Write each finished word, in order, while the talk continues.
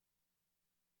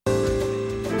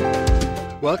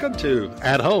Welcome to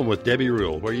At Home with Debbie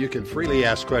Rule, where you can freely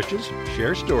ask questions,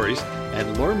 share stories,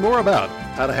 and learn more about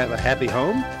how to have a happy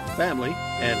home, family,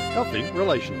 and healthy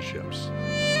relationships.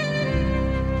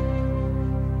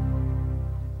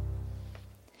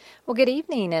 Well, good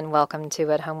evening and welcome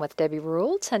to At Home with Debbie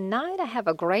Rule. Tonight I have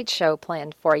a great show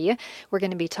planned for you. We're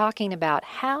going to be talking about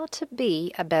how to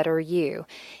be a better you.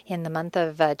 In the month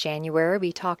of January,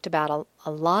 we talked about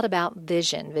a lot about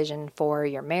vision for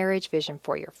your marriage, vision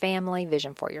for your family,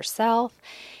 vision for yourself.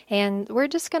 And we're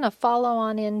just going to follow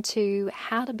on into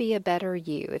how to be a better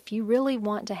you. If you really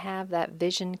want to have that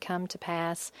vision come to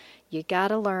pass, you got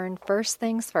to learn first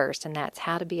things first, and that's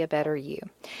how to be a better you.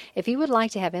 If you would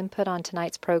like to have input on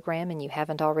tonight's program and you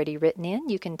haven't already written in,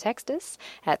 you can text us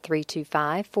at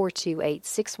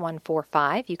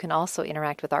 325-428-6145. You can also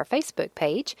interact with our Facebook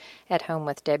page, At Home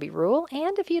with Debbie Rule.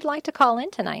 And if you'd like to call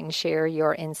in tonight and share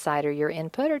your insight or your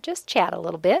input or just chat a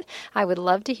little bit, I would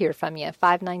love to hear from you.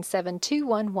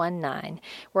 597-2119.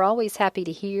 We're always happy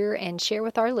to hear and share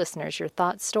with our listeners your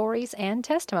thoughts, stories, and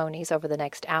testimonies over the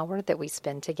next hour that we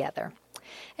spend together.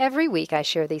 Every week I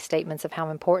share these statements of how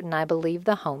important I believe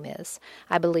the home is.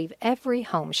 I believe every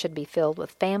home should be filled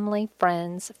with family,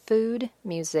 friends, food,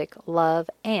 music, love,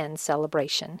 and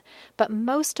celebration. But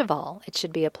most of all, it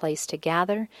should be a place to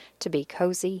gather, to be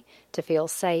cozy, to feel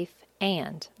safe,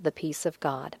 and the peace of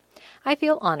God. I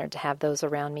feel honored to have those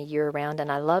around me year-round,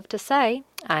 and I love to say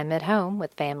I'm at home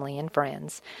with family and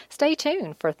friends. Stay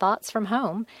tuned for Thoughts from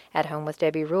Home. At Home with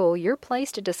Debbie Rule, your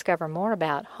place to discover more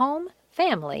about home,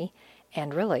 family,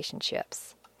 and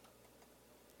relationships.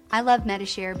 I love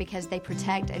Medi-Share because they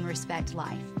protect and respect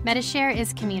life. Medi-Share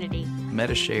is community.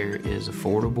 Medi-Share is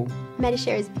affordable.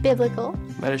 Medi-Share is biblical.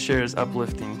 Medi-Share is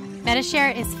uplifting.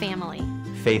 Medi-Share is family.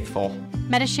 Faithful.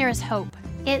 Medi-Share is hope.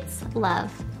 It's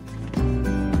love.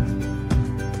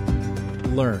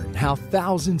 Learn how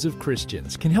thousands of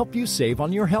Christians can help you save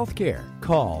on your health care.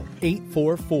 Call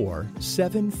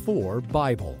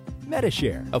 844-74-BIBLE.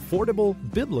 Medi-Share, affordable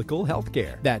biblical health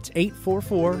care. That's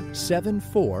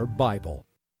 844-74-BIBLE.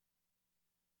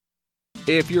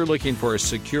 If you're looking for a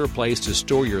secure place to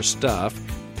store your stuff,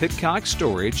 Pitcock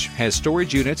Storage has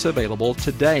storage units available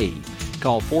today.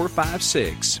 Call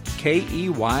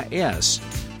 456-KEYS.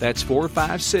 That's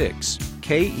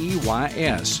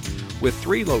 456-KEYS. With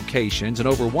 3 locations and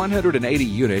over 180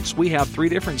 units, we have 3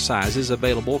 different sizes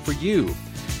available for you.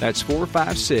 That's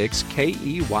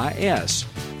 456-KEYS.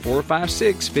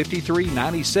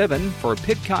 456-5397 for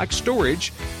Pitcock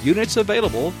Storage. Units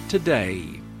available today.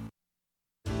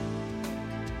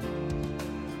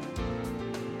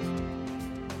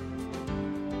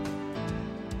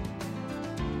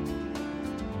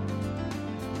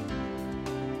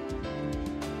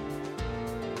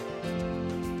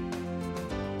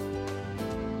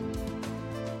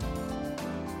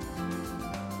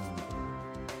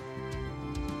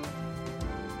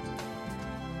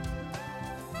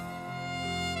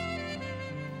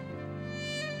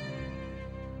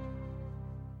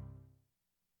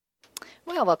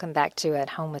 Well, welcome back to At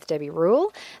Home with Debbie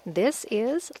Rule. This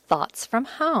is Thoughts from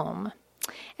Home.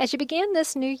 As you begin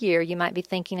this new year, you might be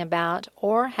thinking about,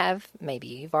 or maybe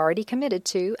you've already committed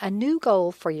to, a new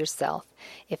goal for yourself.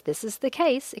 If this is the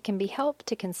case, it can be helpful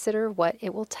to consider what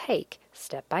it will take,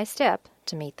 step by step,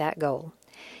 to meet that goal.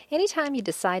 Anytime you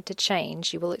decide to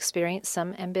change, you will experience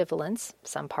some ambivalence.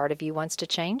 Some part of you wants to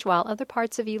change, while other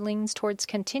parts of you leans towards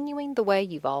continuing the way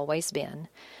you've always been.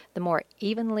 The more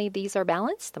evenly these are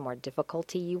balanced, the more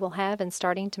difficulty you will have in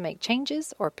starting to make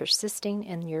changes or persisting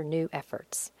in your new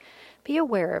efforts. Be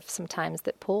aware of sometimes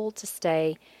that pull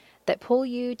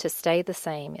you to stay the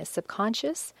same is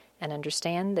subconscious, and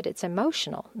understand that it's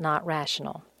emotional, not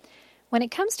rational. When it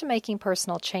comes to making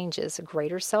personal changes,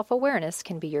 greater self-awareness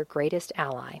can be your greatest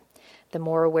ally. The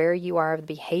more aware you are of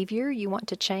the behavior you want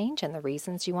to change and the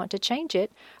reasons you want to change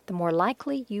it, the more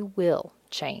likely you will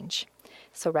change.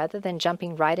 So rather than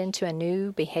jumping right into a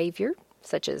new behavior,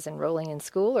 such as enrolling in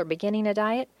school or beginning a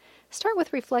diet, start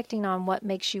with reflecting on what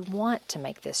makes you want to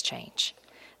make this change.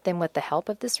 Then with the help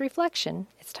of this reflection,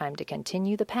 it's time to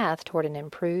continue the path toward an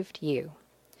improved you.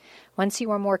 Once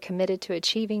you are more committed to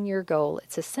achieving your goal,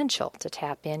 it's essential to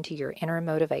tap into your inner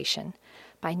motivation.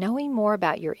 By knowing more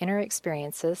about your inner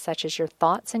experiences, such as your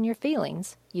thoughts and your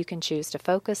feelings, you can choose to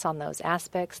focus on those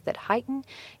aspects that heighten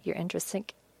your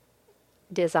intrinsic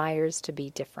desires to be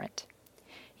different.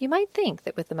 You might think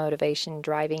that with the motivation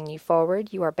driving you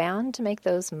forward, you are bound to make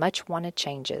those much-wanted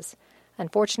changes.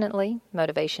 Unfortunately,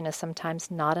 motivation is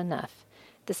sometimes not enough.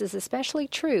 This is especially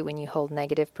true when you hold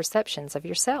negative perceptions of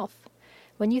yourself.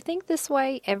 When you think this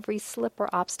way, every slip or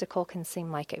obstacle can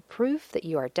seem like a proof that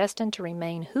you are destined to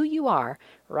remain who you are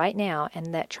right now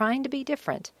and that trying to be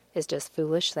different is just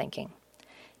foolish thinking.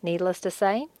 Needless to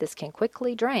say, this can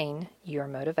quickly drain your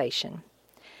motivation.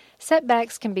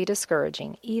 Setbacks can be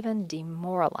discouraging, even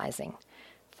demoralizing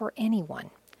for anyone.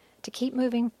 To keep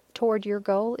moving toward your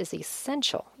goal is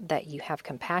essential that you have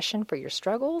compassion for your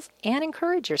struggles and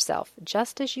encourage yourself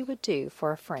just as you would do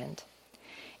for a friend.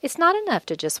 It's not enough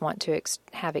to just want to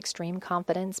have extreme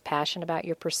confidence, passion about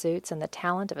your pursuits, and the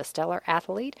talent of a stellar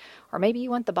athlete, or maybe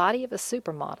you want the body of a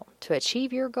supermodel. To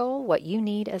achieve your goal, what you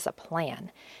need is a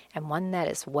plan, and one that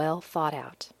is well thought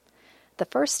out. The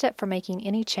first step for making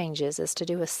any changes is to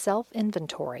do a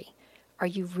self-inventory. Are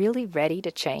you really ready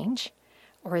to change?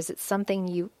 Or is it something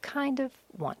you kind of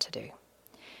want to do?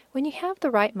 When you have the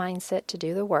right mindset to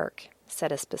do the work,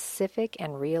 set a specific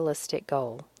and realistic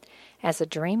goal. As a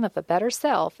dream of a better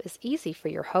self is easy for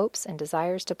your hopes and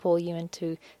desires to pull you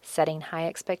into setting high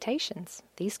expectations.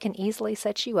 These can easily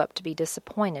set you up to be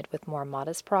disappointed with more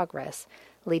modest progress,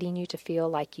 leading you to feel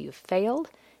like you've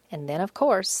failed, and then, of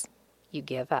course, you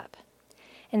give up.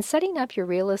 In setting up your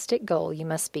realistic goal, you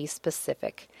must be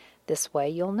specific. This way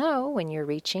you'll know when you're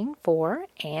reaching for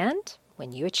and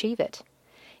when you achieve it.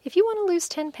 If you want to lose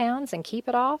 10 pounds and keep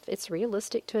it off, it's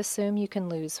realistic to assume you can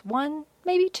lose 1,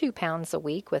 maybe 2 pounds a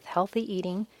week with healthy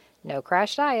eating, no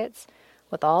crash diets.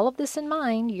 With all of this in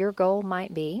mind, your goal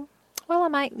might be, well, I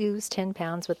might lose 10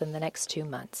 pounds within the next 2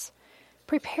 months.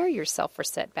 Prepare yourself for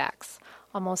setbacks.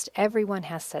 Almost everyone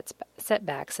has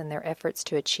setbacks in their efforts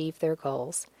to achieve their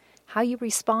goals. How you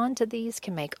respond to these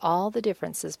can make all the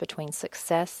differences between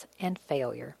success and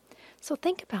failure. So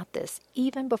think about this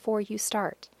even before you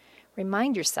start.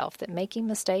 Remind yourself that making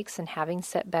mistakes and having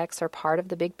setbacks are part of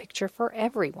the big picture for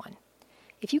everyone.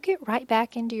 If you get right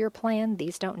back into your plan,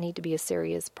 these don't need to be a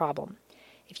serious problem.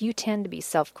 If you tend to be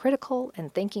self-critical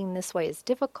and thinking this way is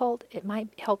difficult, it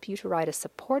might help you to write a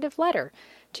supportive letter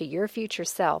to your future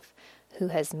self who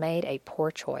has made a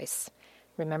poor choice.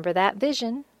 Remember that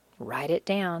vision. Write it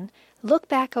down. Look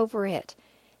back over it.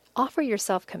 Offer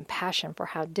yourself compassion for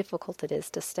how difficult it is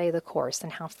to stay the course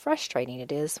and how frustrating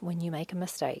it is when you make a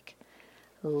mistake.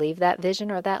 Leave that vision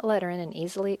or that letter in an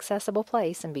easily accessible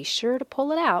place and be sure to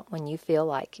pull it out when you feel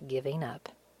like giving up.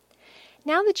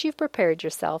 Now that you've prepared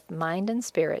yourself, mind and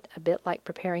spirit, a bit like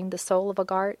preparing the soil of a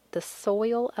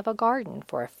garden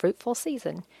for a fruitful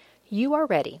season, you are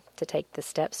ready to take the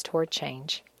steps toward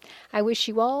change. I wish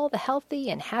you all the healthy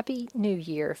and happy new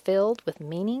year filled with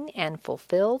meaning and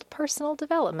fulfilled personal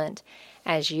development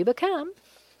as you become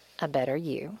a better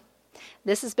you.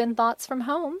 This has been Thoughts from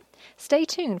Home. Stay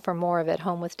tuned for more of At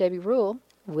Home with Debbie Rule.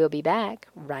 We'll be back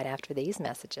right after these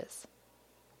messages.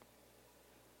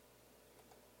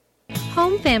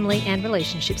 Home, family, and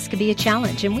relationships can be a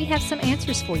challenge, and we have some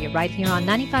answers for you right here on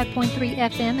 95.3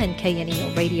 FM and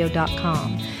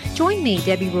KNELradio.com. Join me,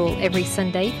 Debbie Rule, every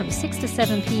Sunday from 6 to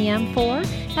 7 p.m. for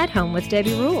At Home with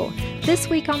Debbie Rule. This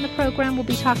week on the program, we'll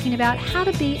be talking about how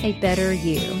to be a better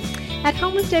you. At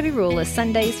Home with Debbie Rule is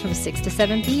Sundays from 6 to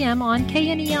 7 p.m. on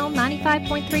KNEL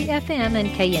 95.3 FM and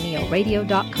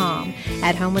KNELradio.com.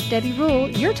 At Home with Debbie Rule,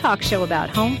 your talk show about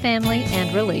home, family,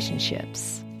 and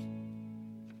relationships.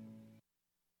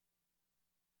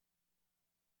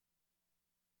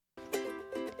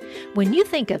 When you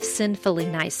think of sinfully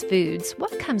nice foods,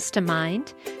 what comes to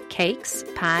mind? Cakes,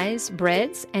 pies,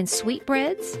 breads, and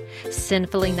sweetbreads?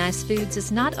 Sinfully Nice Foods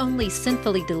is not only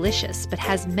sinfully delicious, but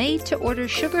has made-to-order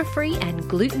sugar-free and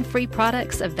gluten-free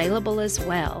products available as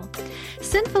well.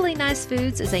 Sinfully Nice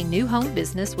Foods is a new home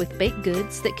business with baked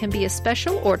goods that can be a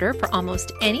special order for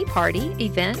almost any party,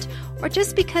 event, or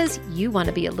just because you want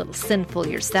to be a little sinful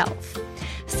yourself.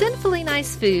 Sinfully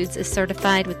Nice Foods is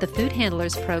certified with the Food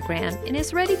Handlers Program and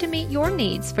is ready to meet your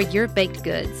needs for your baked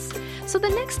goods. So the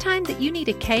next time that you need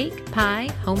a cake, pie,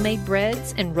 homemade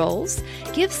breads, and rolls,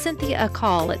 give Cynthia a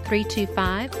call at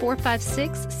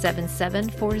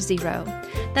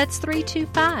 325-456-7740. That's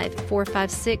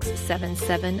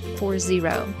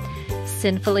 325-456-7740.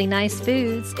 Sinfully Nice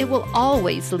Foods, it will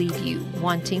always leave you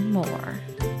wanting more.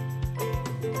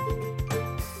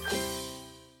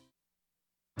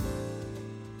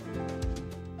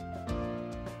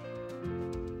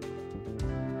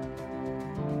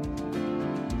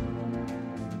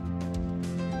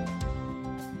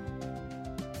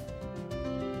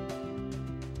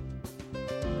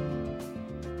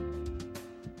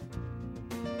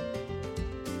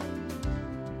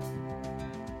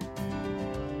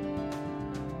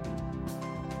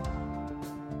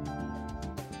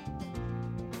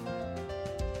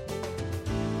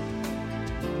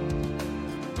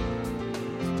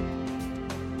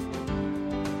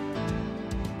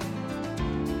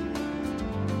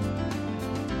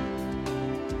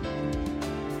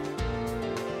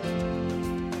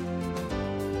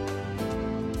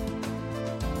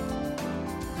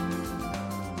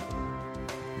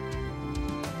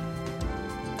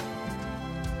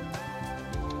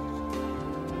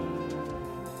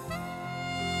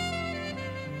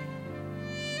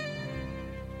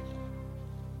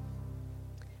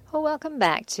 Well, welcome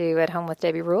back to At Home with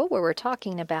Debbie Rule, where we're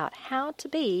talking about how to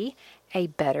be a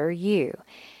better you.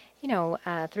 You know,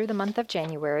 through the month of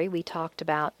January, we talked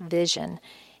about vision.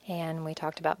 And we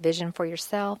talked about vision for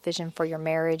yourself, vision for your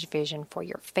marriage, vision for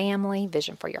your family,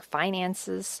 vision for your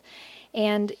finances.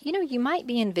 And, you know, you might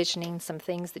be envisioning some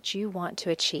things that you want to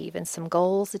achieve and some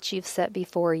goals that you've set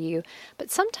before you. But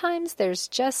sometimes there's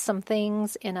just some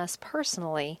things in us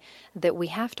personally that we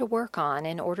have to work on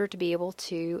in order to be able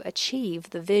to achieve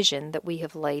the vision that we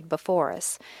have laid before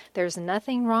us. There's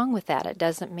nothing wrong with that. It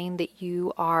doesn't mean that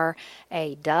you are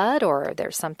a dud or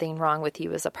there's something wrong with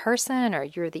you as a person or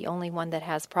you're the only one that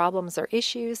has problems or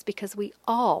issues, because we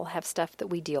all have stuff that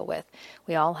we deal with.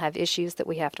 We all have issues that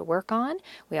we have to work on.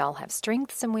 We all have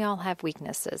strengths and we all have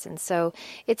weaknesses. And so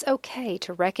it's okay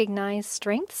to recognize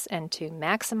strengths and to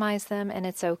maximize them, and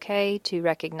it's okay to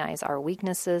recognize our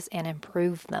weaknesses and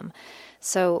improve them.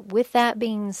 So with that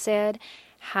being said,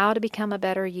 how to become a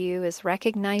better you is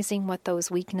recognizing what those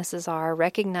weaknesses are,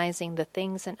 recognizing the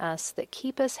things in us that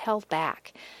keep us held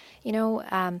back. You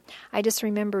know, I just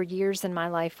remember years in my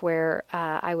life where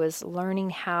I was learning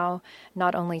how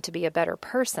not only to be a better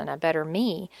person, a better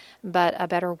me, but a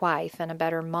better wife and a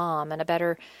better mom and a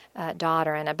better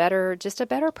daughter and a better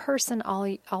person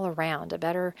all around, a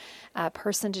better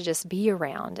person to just be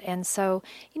around. And so,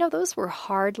 you know, those were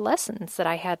hard lessons that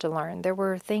I had to learn. There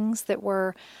were things that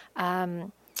were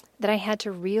that I had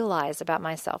to realize about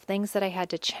myself, things that I had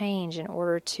to change in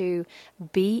order to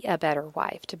be a better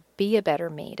wife, to be a better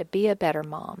me, to be a better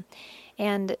mom.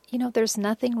 And, you know, there's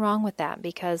nothing wrong with that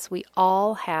because we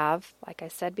all have, like I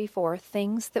said before,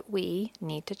 things that we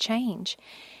need to change.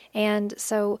 And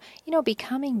so, you know,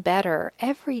 becoming better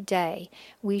every day,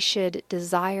 we should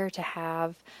desire to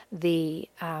have the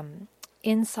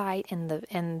insight and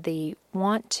the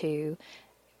want to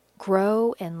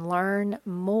grow and learn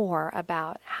more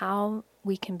about how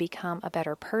we can become a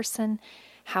better person,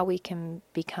 how we can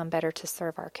become better to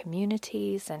serve our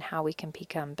communities, and how we can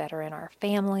become better in our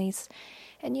families.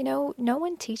 And, you know, no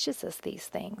one teaches us these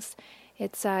things.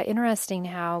 It's interesting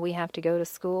how we have to go to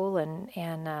school and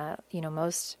you know,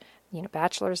 most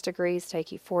bachelor's degrees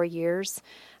take you 4 years,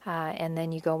 and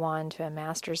then you go on to a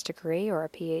master's degree or a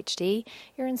PhD.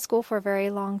 You're in school for a very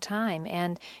long time,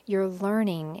 and you're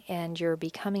learning and you're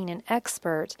becoming an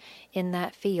expert in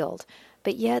that field.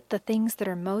 But yet the things that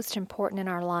are most important in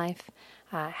our life,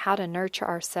 how to nurture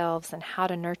ourselves and how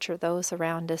to nurture those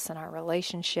around us and our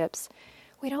relationships,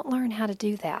 we don't learn how to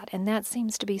do that. And that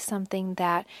seems to be something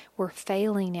that we're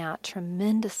failing at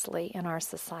tremendously in our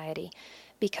society,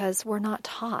 because we're not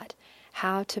taught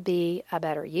how to be a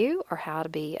better you or how to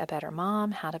be a better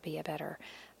mom, how to be a better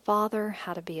father,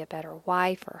 how to be a better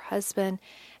wife or husband,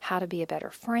 how to be a better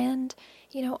friend.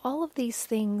 You know, all of these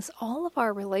things, all of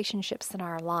our relationships in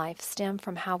our life stem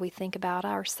from how we think about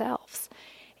ourselves.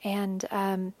 And,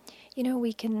 you know,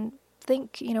 we can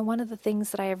think, you know, one of the things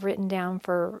that I have written down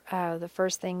for the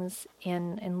first things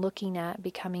in looking at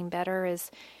becoming better is,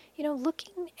 you know,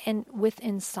 looking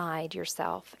inside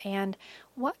yourself and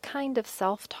what kind of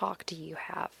self-talk do you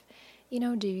have? You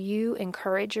know, do you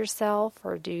encourage yourself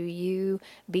or do you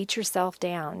beat yourself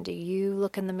down? Do you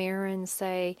look in the mirror and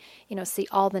say, you know, see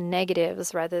all the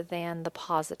negatives rather than the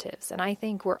positives? And I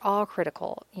think we're all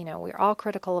critical. You know, we're all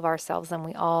critical of ourselves and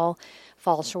we all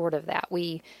fall short of that.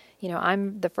 You know,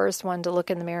 I'm the first one to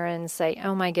look in the mirror and say,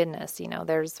 oh my goodness, you know,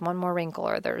 there's one more wrinkle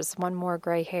or there's one more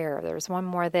gray hair, or there's one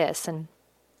more this. And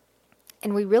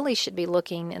we really should be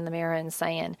looking in the mirror and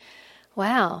saying,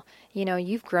 wow, you know,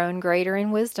 you've grown greater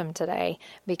in wisdom today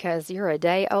because you're a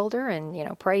day older and, you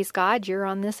know, praise God, you're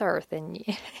on this earth and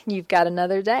you've got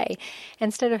another day.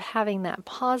 Instead of having that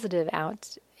positive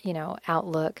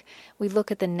outlook, we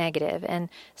look at the negative. And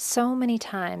so many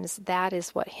times that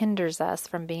is what hinders us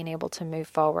from being able to move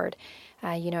forward.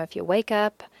 You know, if you wake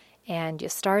up and you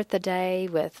start the day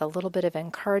with a little bit of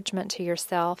encouragement to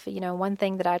yourself, you know, one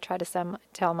thing that I try to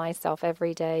tell myself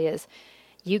every day is,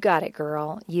 you got it,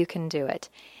 girl. You can do it.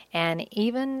 And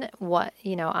even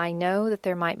I know that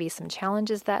there might be some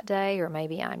challenges that day, or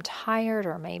maybe I'm tired,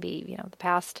 or maybe, you know, the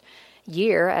past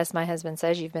year, as my husband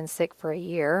says, you've been sick for a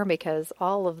year, because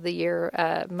all of the year,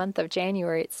 month of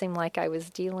January, it seemed like I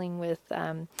was dealing with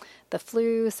the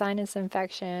flu, sinus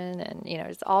infection, and, you know,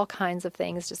 just all kinds of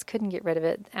things, just couldn't get rid of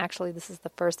it. Actually, this is the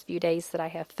first few days that I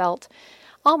have felt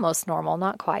almost normal,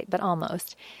 not quite, but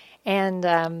almost. And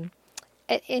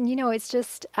you know, it's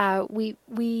just,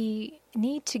 we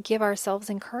need to give ourselves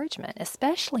encouragement,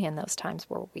 especially in those times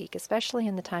where we're weak, especially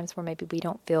in the times where maybe we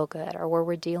don't feel good, or where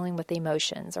we're dealing with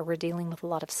emotions, or we're dealing with a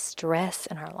lot of stress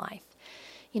in our life.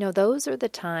 You know, those are the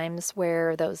times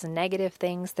where those negative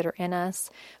things that are in us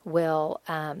will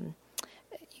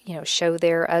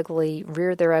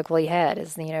rear their ugly head.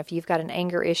 As if you've got an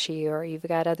anger issue or you've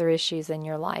got other issues in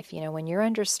your life, when you're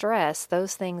under stress,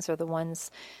 those things are the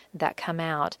ones that come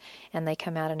out, and they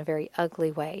come out in a very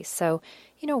ugly way. So,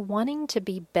 wanting to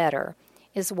be better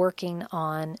is working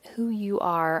on who you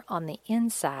are on the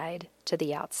inside to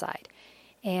the outside.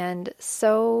 And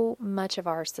so much of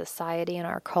our society and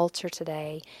our culture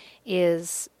today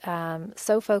is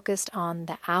so focused on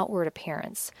the outward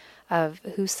appearance of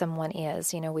who someone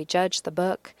is. We judge the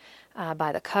book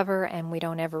by the cover, and we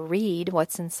don't ever read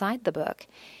what's inside the book.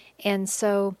 And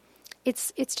so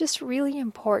it's just really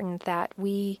important that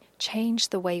we change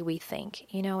the way we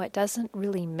think. It doesn't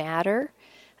really matter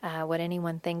what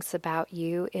anyone thinks about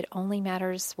you. It only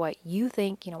matters what you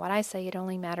think. What I say, it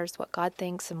only matters what God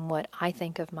thinks and what I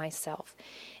think of myself.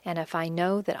 And if I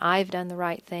know that I've done the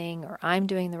right thing or I'm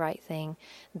doing the right thing,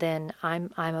 then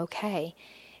I'm okay.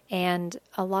 And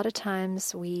a lot of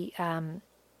times we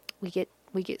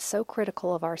get so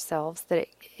critical of ourselves that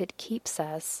it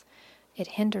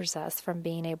hinders us from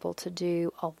being able to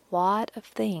do a lot of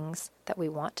things that we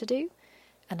want to do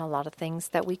and a lot of things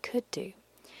that we could do.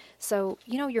 So,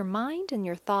 your mind and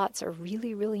your thoughts are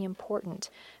really, really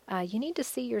important. You need to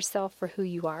see yourself for who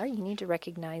you are. You need to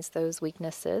recognize those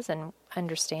weaknesses and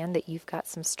understand that you've got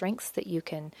some strengths that you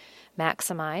can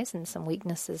maximize and some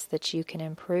weaknesses that you can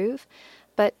improve.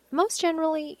 But most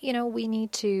generally, we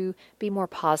need to be more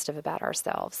positive about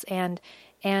ourselves and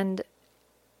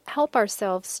help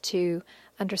ourselves to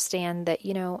understand that,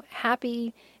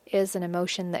 happy is an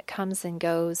emotion that comes and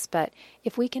goes, but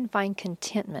if we can find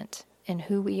contentment in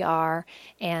who we are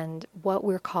and what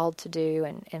we're called to do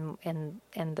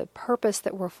and the purpose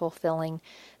that we're fulfilling,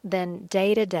 then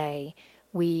day to day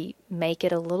we make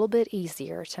it a little bit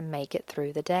easier to make it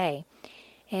through the day.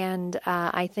 And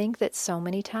I think that so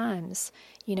many times,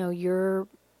 your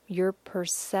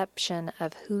perception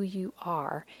of who you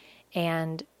are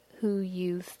and who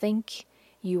you think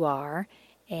you are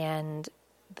and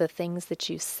the things that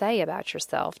you say about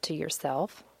yourself to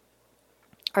yourself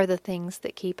are the things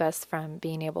that keep us from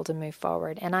being able to move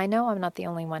forward. And I know I'm not the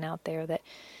only one out there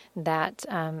that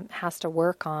has to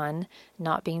work on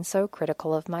not being so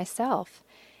critical of myself.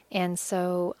 And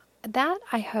so that,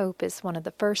 I hope, is one of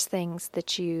the first things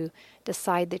that you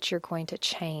decide that you're going to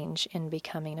change in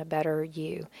becoming a better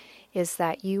you, is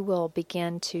that you will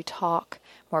begin to talk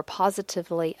more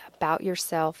positively about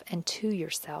yourself and to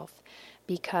yourself,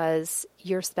 because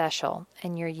you're special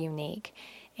and you're unique.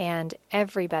 And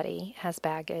everybody has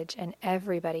baggage, and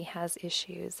everybody has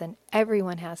issues, and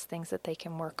everyone has things that they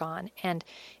can work on. And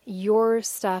your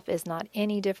stuff is not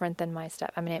any different than my stuff.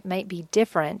 I mean, it might be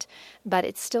different, but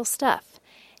it's still stuff.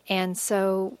 And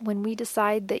so when we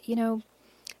decide that,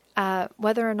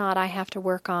 whether or not I have to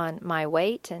work on my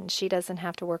weight and she doesn't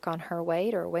have to work on her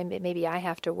weight, or maybe I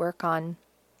have to work on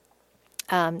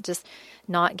just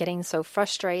not getting so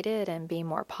frustrated and being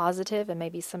more positive, and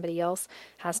maybe somebody else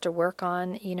has to work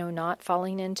on, not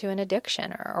falling into an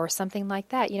addiction or something like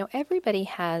that. Everybody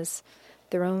has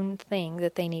their own thing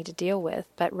that they need to deal with,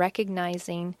 but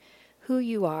recognizing who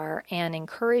you are and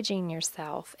encouraging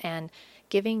yourself and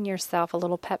giving yourself a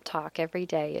little pep talk every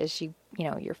day as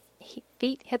your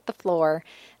feet hit the floor,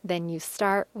 then you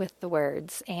start with the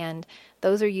words. And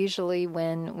those are usually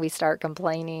when we start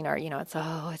complaining, or,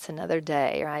 it's another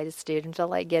day, or I just didn't feel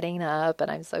like getting up,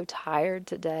 and I'm so tired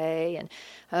today, and,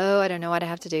 I don't know what I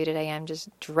have to do today. I'm just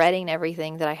dreading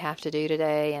everything that I have to do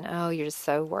today, and, you're just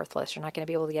so worthless. You're not going to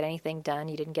be able to get anything done.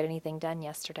 You didn't get anything done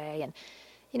yesterday. And,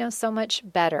 so much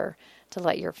better to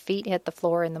let your feet hit the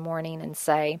floor in the morning and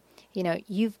say,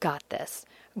 you've got this.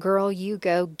 Girl, you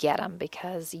go get them,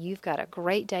 because you've got a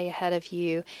great day ahead of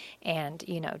you, and,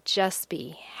 just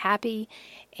be happy,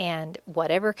 and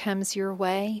whatever comes your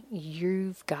way,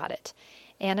 you've got it.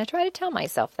 And I try to tell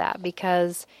myself that,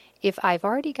 because if I've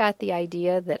already got the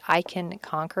idea that I can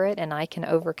conquer it and I can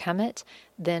overcome it,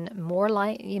 then more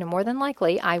than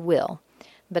likely I will.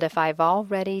 But if I've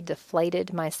already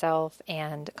deflated myself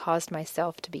and caused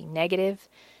myself to be negative,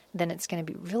 then it's going to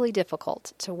be really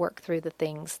difficult to work through the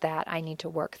things that I need to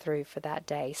work through for that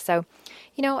day. So,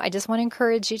 I just want to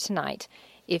encourage you tonight.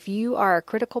 If you are a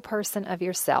critical person of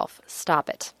yourself, stop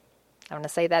it. I'm going to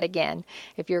say that again.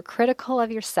 If you're critical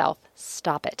of yourself,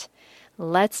 stop it.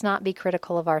 Let's not be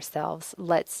critical of ourselves.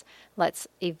 Let's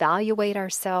evaluate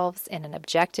ourselves in an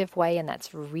objective way, and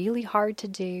that's really hard to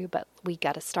do, but we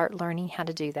got to start learning how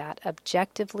to do that.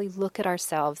 Objectively look at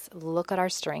ourselves, look at our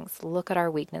strengths, look at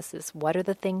our weaknesses. What are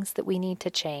the things that we need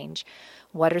to change?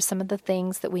 What are some of the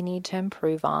things that we need to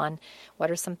improve on?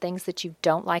 What are some things that you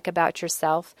don't like about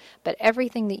yourself? But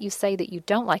everything that you say that you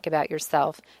don't like about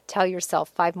yourself, tell yourself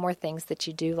 5 more things that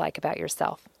you do like about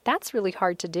yourself. that's really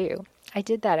hard to do. I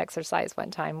did that exercise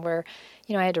one time where,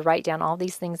 I had to write down all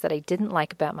these things that I didn't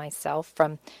like about myself,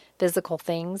 from physical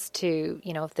things to,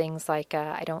 things like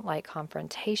I don't like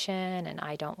confrontation, and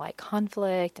I don't like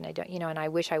conflict, and I don't, and I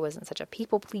wish I wasn't such a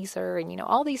people pleaser, and,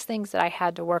 all these things that I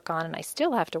had to work on and I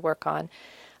still have to work on.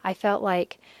 I felt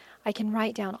like I can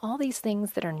write down all these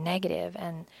things that are negative,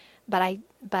 but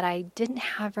I didn't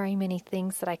have very many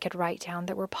things that I could write down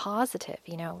that were positive.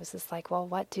 It was just like, well,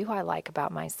 what do I like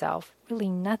about myself? Really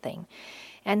nothing.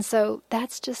 And so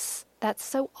that's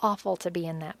so awful to be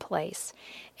in that place.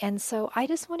 And so I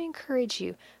just want to encourage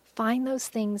you, find those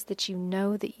things that you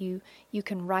know that you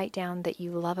can write down that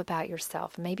you love about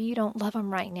yourself. Maybe you don't love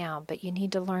them right now, but you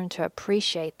need to learn to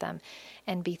appreciate them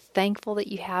and be thankful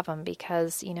that you have them,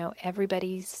 because,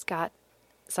 everybody's got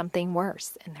something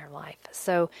worse in their life.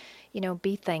 So,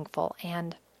 be thankful.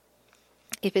 And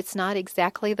if it's not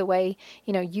exactly the way,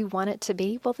 you want it to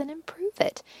be, well, then improve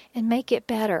it and make it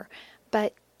better.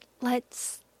 But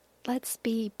let's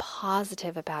be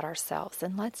positive about ourselves,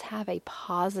 and let's have a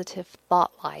positive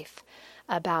thought life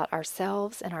about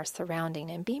ourselves and our surrounding,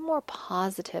 and be more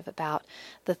positive about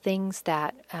the things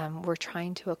that we're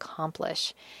trying to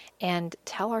accomplish, and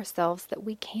tell ourselves that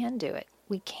we can do it.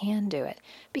 We can do it,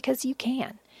 because you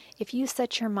can. If you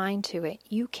set your mind to it,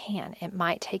 you can. It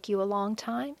might take you a long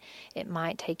time. It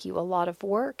might take you a lot of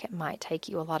work. It might take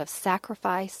you a lot of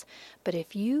sacrifice. But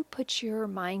if you put your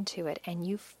mind to it and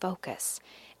you focus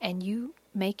and you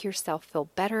make yourself feel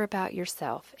better about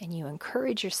yourself and you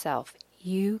encourage yourself,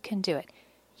 you can do it.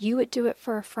 You would do it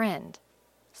for a friend,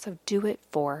 so do it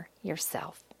for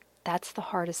yourself. That's the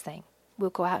hardest thing.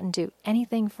 We'll go out and do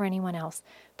anything for anyone else,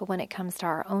 but when it comes to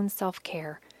our own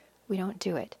self-care, we don't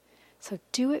do it. So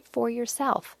do it for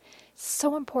yourself. It's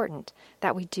so important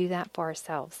that we do that for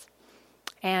ourselves.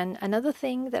 And another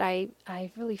thing that I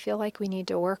really feel like we need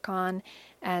to work on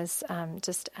as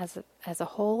a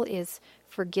whole is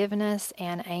forgiveness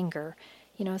and anger.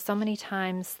 So many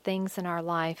times things in our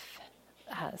life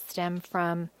stem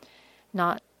from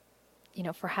not,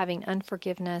 for having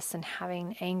unforgiveness and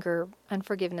having anger.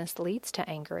 Unforgiveness leads to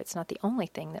anger. It's not the only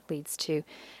thing that leads to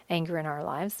anger in our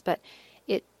lives, but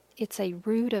it's a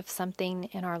root of something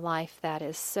in our life that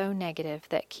is so negative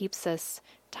that keeps us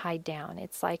tied down.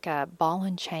 It's like a ball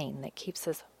and chain that keeps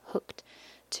us hooked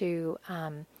to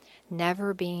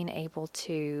never being able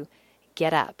to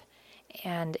get up.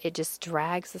 And it just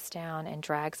drags us down and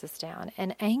drags us down.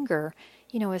 And anger,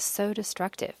 is so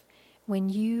destructive. When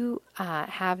you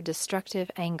have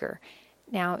destructive anger,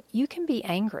 now you can be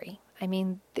angry. I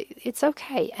mean, it's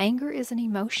okay. Anger is an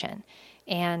emotion.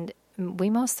 And we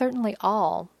most certainly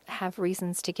all have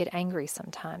reasons to get angry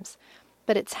sometimes.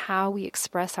 But it's how we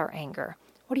express our anger.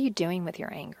 What are you doing with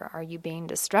your anger? Are you being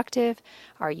destructive?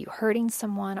 Are you hurting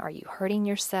someone? Are you hurting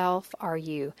yourself? Are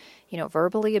you,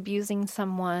 verbally abusing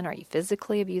someone? Are you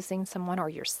physically abusing someone or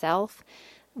yourself?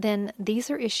 Then these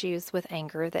are issues with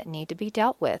anger that need to be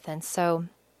dealt with. And so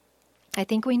I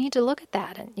think we need to look at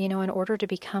that. And, in order to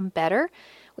become better,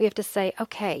 we have to say,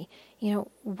 okay,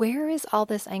 where is all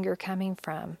this anger coming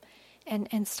from?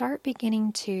 And start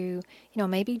beginning to,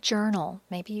 maybe journal.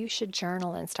 Maybe you should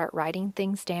journal and start writing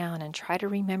things down and try to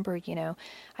remember,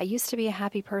 I used to be a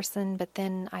happy person, but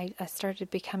then I started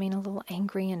becoming a little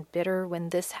angry and bitter when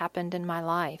this happened in my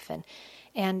life.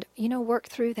 And work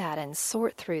through that and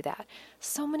sort through that.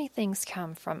 So many things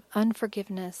come from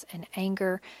unforgiveness and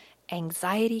anger.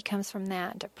 Anxiety comes from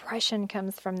that. Depression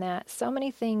comes from that. So many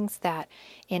things that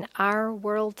in our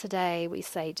world today we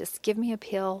say, just give me a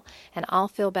pill and I'll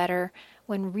feel better,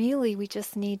 when really we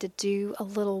just need to do a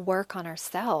little work on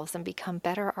ourselves and become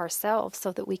better ourselves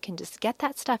so that we can just get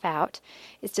that stuff out.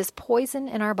 It's just poison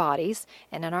in our bodies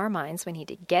and in our minds. We need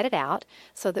to get it out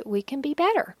so that we can be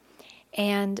better.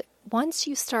 And once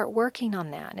you start working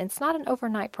on that, and it's not an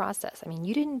overnight process. I mean,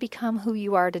 you didn't become who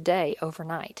you are today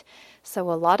overnight.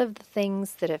 So a lot of the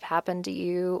things that have happened to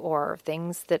you, or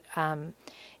things that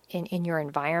in your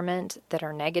environment that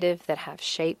are negative, that have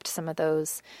shaped some of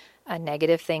those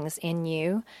negative things in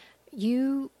you,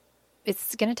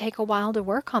 it's going to take a while to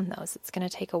work on those. It's going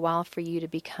to take a while for you to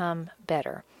become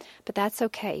better. But that's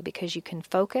okay, because you can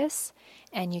focus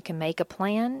and you can make a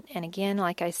plan. And again,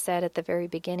 like I said at the very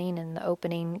beginning in the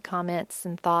opening comments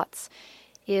and thoughts,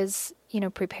 is,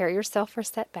 prepare yourself for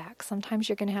setbacks. Sometimes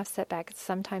you're going to have setbacks.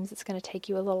 Sometimes it's going to take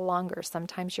you a little longer.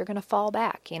 Sometimes you're going to fall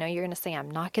back. You're going to say, I'm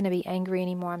not going to be angry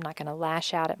anymore. I'm not going to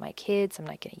lash out at my kids. I'm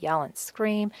not going to yell and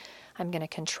scream. I'm going to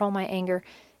control my anger.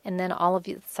 And then all of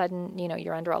a sudden,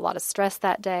 you're under a lot of stress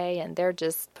that day, and they're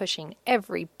just pushing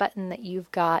every button that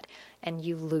you've got, and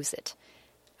you lose it.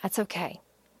 That's okay.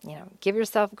 Give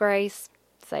yourself grace,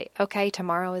 say, okay,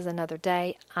 tomorrow is another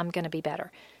day. I'm going to be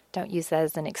better. Don't use that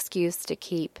as an excuse to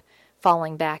keep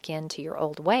falling back into your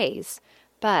old ways.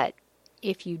 But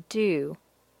if you do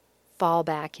fall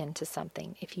back into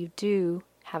something, if you do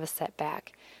have a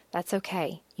setback, that's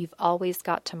okay. You've always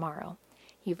got tomorrow.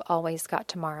 You've always got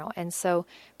tomorrow. And so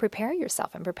prepare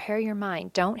yourself and prepare your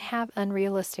mind. Don't have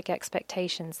unrealistic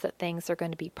expectations that things are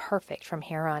going to be perfect from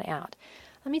here on out.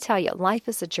 Let me tell you, life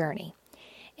is a journey.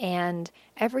 And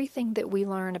everything that we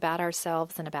learn about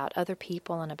ourselves and about other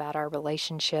people and about our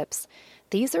relationships,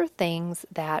 these are things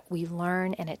that we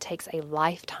learn and it takes a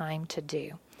lifetime to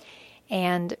do.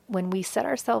 And when we set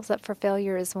ourselves up for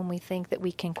failure is when we think that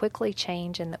we can quickly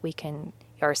change and that we can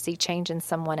or see change in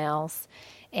someone else.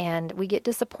 And we get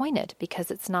disappointed because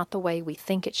it's not the way we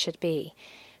think it should be.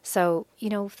 So,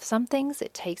 some things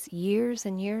it takes years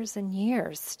and years and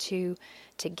years to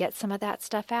get some of that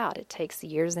stuff out. It takes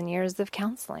years and years of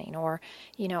counseling or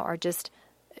just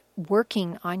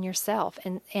working on yourself.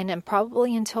 And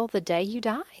probably until the day you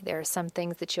die, there are some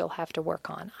things that you'll have to work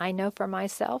on. I know for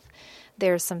myself,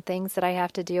 there's some things that I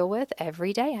have to deal with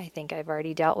every day. I think I've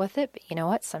already dealt with it, but you know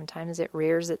what? Sometimes it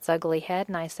rears its ugly head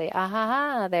and I say,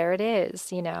 there it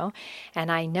is,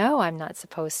 And I know I'm not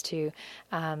supposed to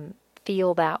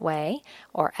feel that way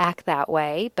or act that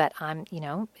way, but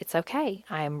it's okay.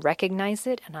 I recognize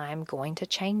it and I'm going to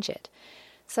change it.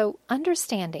 So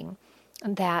understanding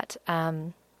that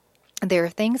there are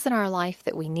things in our life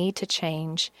that we need to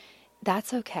change,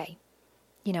 that's okay.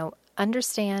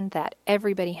 Understand that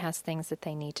everybody has things that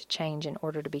they need to change in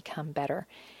order to become better.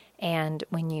 And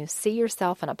when you see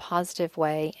yourself in a positive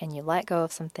way and you let go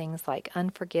of some things like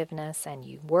unforgiveness and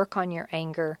you work on your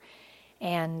anger,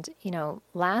 and,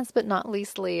 last but not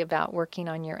leastly about working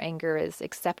on your anger is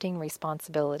accepting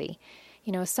responsibility.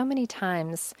 So many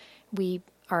times we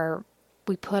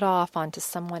put off onto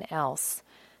someone else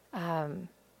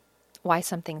why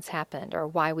something's happened or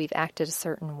why we've acted a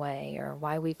certain way or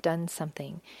why we've done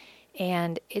something.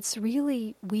 And it's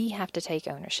really, we have to take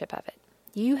ownership of it.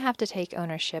 You have to take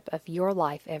ownership of your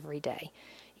life every day.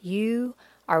 You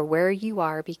are where you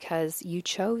are because you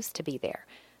chose to be there.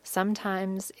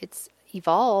 Sometimes it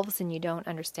evolves and you don't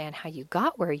understand how you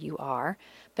got where you are,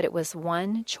 but it was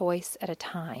one choice at a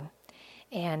time.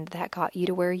 And that got you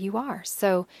to where you are.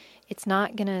 So it's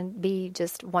not going to be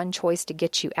just one choice to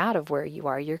get you out of where you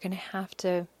are. You're going to have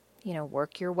to,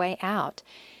 work your way out.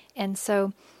 And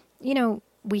so,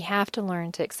 we have to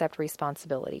learn to accept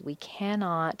responsibility. We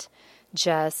cannot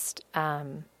just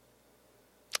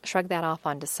shrug that off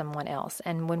onto someone else.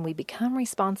 And when we become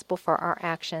responsible for our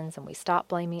actions and we stop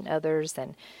blaming others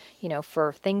and,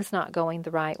 for things not going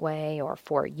the right way or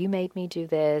for you made me do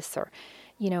this or,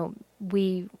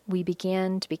 we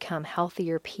begin to become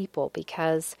healthier people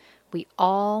because we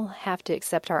all have to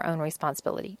accept our own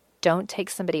responsibility. Don't take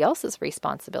somebody else's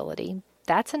responsibility.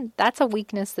 That's a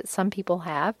weakness that some people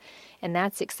have, and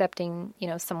that's accepting,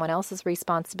 someone else's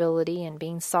responsibility and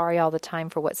being sorry all the time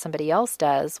for what somebody else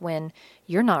does when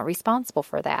you're not responsible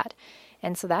for that.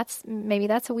 And so that's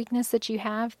a weakness that you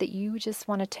have, that you just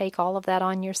want to take all of that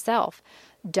on yourself.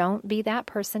 Don't be that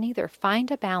person either.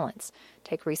 Find a balance.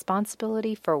 Take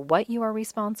responsibility for what you are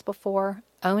responsible for,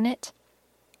 own it,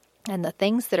 and the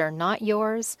things that are not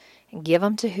yours, give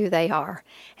them to who they are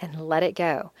and let it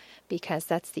go, because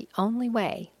that's the only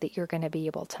way that you're going to be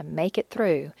able to make it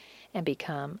through and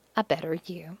become a better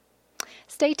you.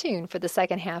 Stay tuned for the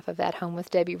second half of At Home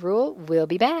with Debbie Rule. We'll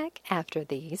be back after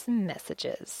these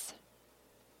messages.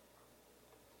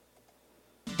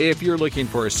 If you're looking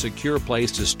for a secure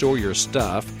place to store your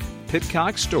stuff,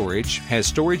 Pitcock Storage has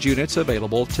storage units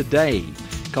available today.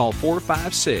 Call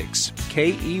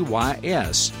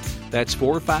 456-KEYS. That's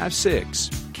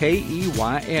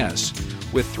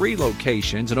 456-KEYS. With 3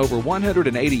 locations and over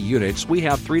 180 units, we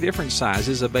have 3 different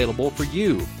sizes available for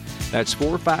you. That's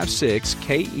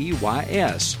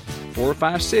 456-KEYS.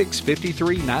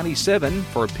 456-5397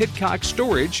 for Pitcock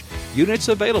Storage. Units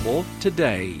available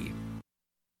today.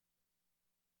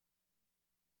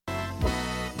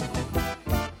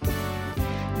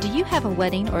 Do you have a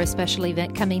wedding or a special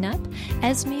event coming up?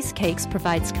 Esme's Cakes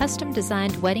provides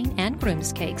custom-designed wedding and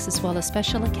groom's cakes as well as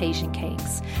special occasion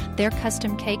cakes. Their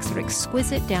custom cakes are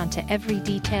exquisite down to every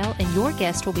detail, and your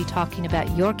guest will be talking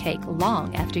about your cake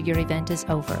long after your event is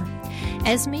over.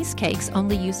 Esme's Cakes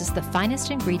only uses the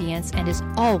finest ingredients and is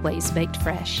always baked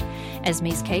fresh.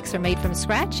 Esme's Cakes are made from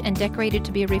scratch and decorated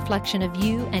to be a reflection of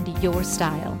you and your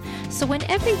style. So when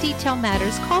every detail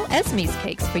matters, call Esme's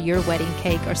Cakes for your wedding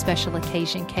cake or special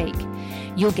occasion cake.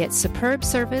 You'll get superb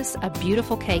service, a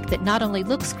beautiful cake that not only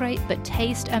looks great, but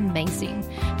tastes amazing.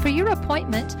 For your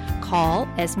appointment, call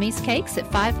Esme's Cakes at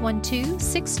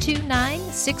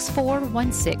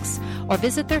 512-629-6416 or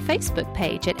visit their Facebook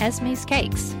page at Esme's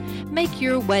Cakes. Make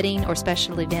your wedding or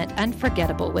special event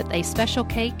unforgettable with a special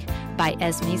cake by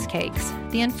Esme's Cakes,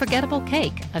 the unforgettable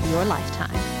cake of your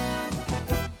lifetime.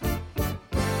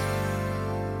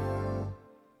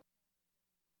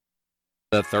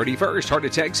 The 31st Heart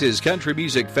of Texas Country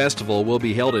Music Festival will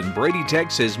be held in Brady,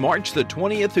 Texas, March the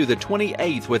 20th through the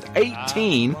 28th, with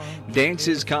 18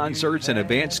 dances, concerts, and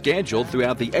events scheduled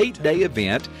throughout the 8-day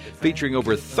event, featuring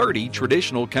over 30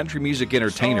 traditional country music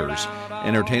entertainers.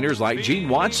 Entertainers like Gene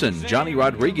Watson, Johnny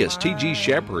Rodriguez, T.G.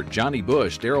 Shepherd, Johnny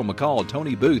Bush, Daryl McCall,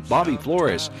 Tony Booth, Bobby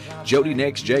Flores, Jody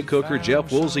Nex, Jay Cooker,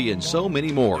 Jeff Woolsey, and so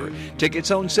many more. Tickets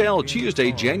on sale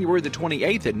Tuesday, January the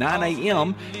 28th at 9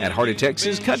 a.m. at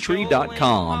heartoftexascountry.com.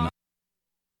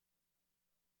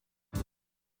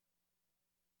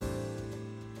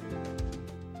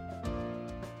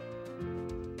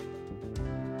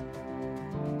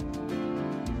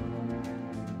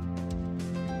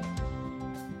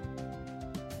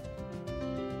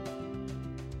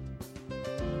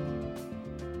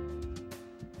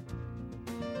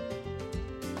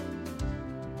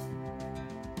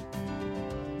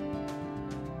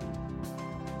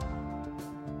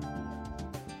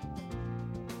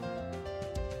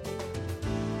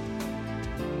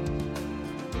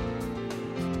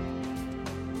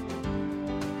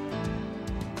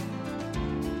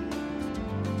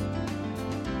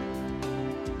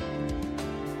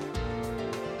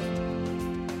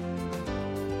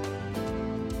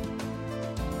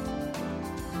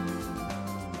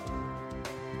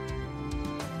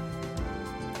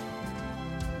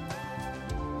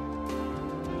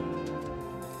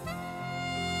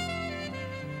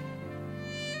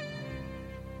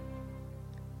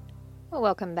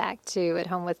 Welcome back to At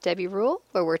Home with Debbie Rule,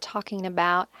 where we're talking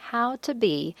about how to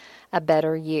be a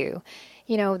better you.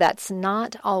 You know, that's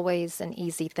not always an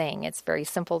easy thing. It's very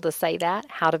simple to say that,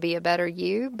 how to be a better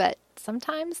you, but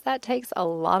sometimes that takes a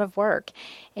lot of work.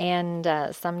 And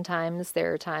sometimes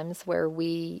there are times where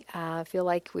we feel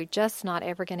like we're just not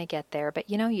ever going to get there. But,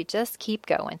 you just keep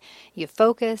going. You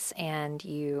focus and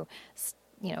you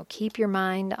keep your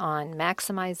mind on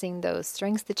maximizing those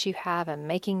strengths that you have and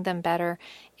making them better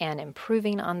and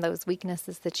improving on those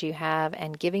weaknesses that you have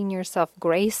and giving yourself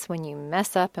grace when you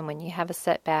mess up and when you have a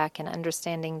setback and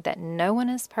understanding that no one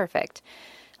is perfect.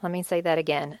 Let me say that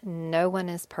again. No one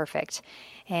is perfect.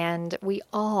 And we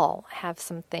all have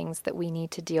some things that we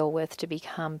need to deal with to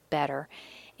become better.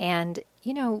 And,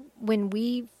 when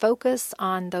we focus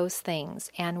on those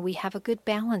things and we have a good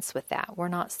balance with that, we're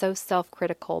not so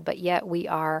self-critical, but yet we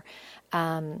are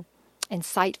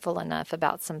insightful enough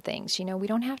about some things. We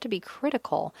don't have to be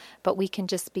critical, but we can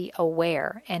just be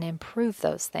aware and improve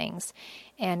those things.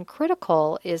 And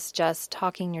critical is just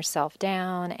talking yourself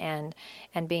down and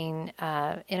being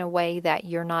in a way that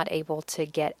you're not able to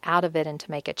get out of it and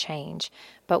to make a change.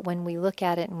 But when we look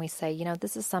at it and we say,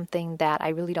 this is something that I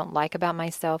really don't like about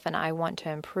myself and I want to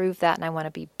improve that and I want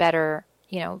to be better,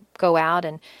 go out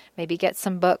and maybe get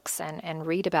some books and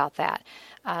read about that.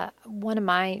 One of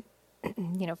my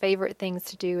favorite things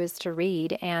to do is to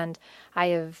read, and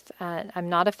I'm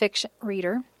not a fiction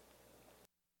reader,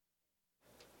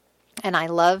 and I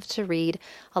love to read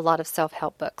a lot of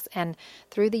self-help books. And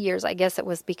through the years, I guess it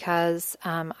was because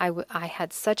I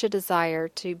had such a desire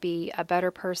to be a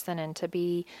better person and to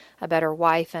be a better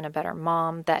wife and a better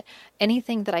mom that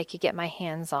anything that I could get my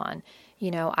hands on,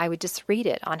 I would just read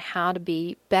it on how to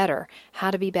be better,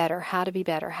 how to be better, how to be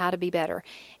better, how to be better.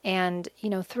 And,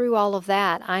 through all of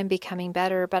that, I'm becoming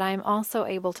better, but I'm also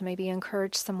able to maybe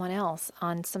encourage someone else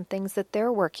on some things that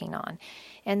they're working on.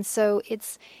 And so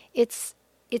it's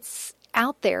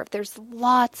out there. There's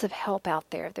lots of help out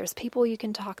there. There's people you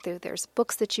can talk to. There's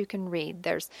books that you can read.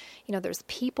 There's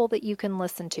people that you can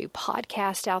listen to.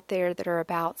 Podcasts out there that are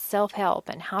about self-help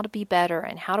and how to be better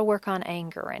and how to work on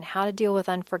anger and how to deal with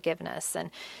unforgiveness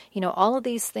and, all of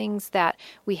these things that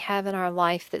we have in our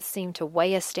life that seem to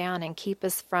weigh us down and keep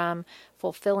us from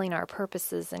fulfilling our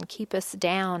purposes and keep us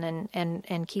down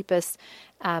and keep us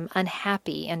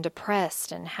unhappy and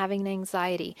depressed and having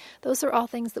anxiety. Those are all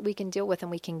things that we can deal with,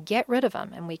 and we can get rid of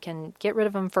them, and we can get rid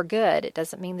of them for good. It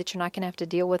doesn't mean that you're not going to have to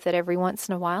deal with it every once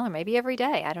in a while or maybe every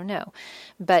day. I don't know.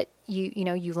 But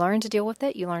you learn to deal with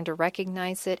it, you learn to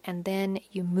recognize it, and then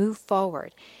you move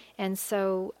forward. And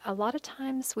so a lot of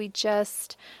times we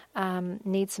just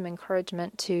need some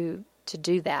encouragement to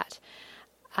do that.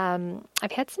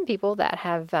 I've had some people that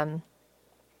have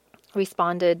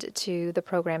responded to the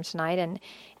program tonight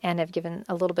and have given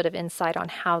a little bit of insight on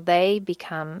how they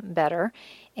become better.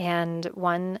 And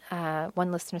one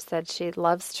listener said she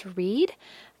loves to read.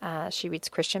 She reads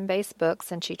Christian-based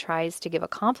books, and she tries to give a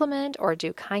compliment or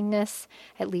do kindness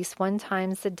at least 1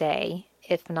 time a day,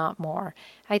 if not more.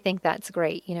 I think that's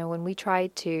great. When we try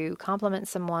to compliment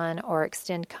someone or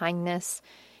extend kindness,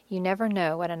 you never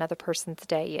know what another person's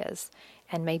day is.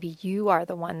 And maybe you are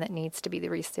the one that needs to be the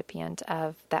recipient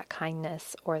of that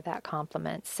kindness or that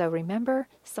compliment. So remember,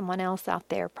 someone else out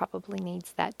there probably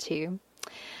needs that too.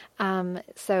 And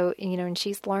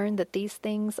she's learned that these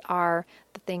things are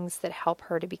the things that help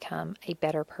her to become a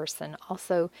better person.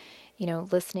 Also,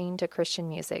 listening to Christian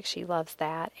music, she loves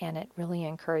that, and it really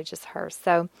encourages her.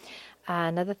 So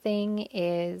another thing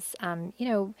is,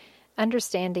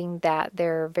 understanding that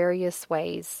there are various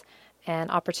ways and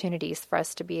opportunities for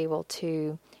us to be able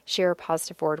to share a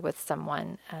positive word with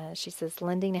someone. She says,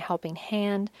 lending a helping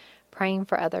hand, praying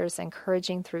for others,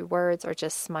 encouraging through words, or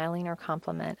just smiling or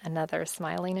compliment another.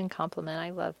 Smiling and compliment,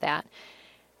 I love that.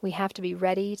 We have to be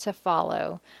ready to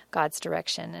follow God's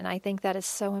direction, and I think that is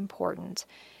so important.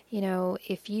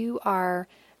 If you are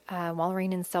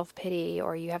wallowing in self-pity,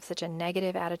 or you have such a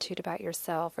negative attitude about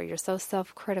yourself, or you're so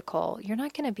self-critical, you're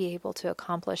not going to be able to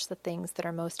accomplish the things that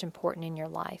are most important in your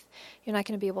life. You're not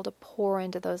going to be able to pour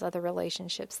into those other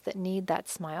relationships that need that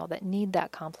smile, that need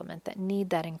that compliment, that need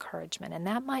that encouragement, and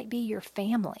that might be your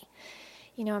family.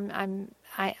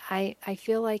 I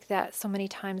feel like that so many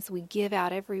times we give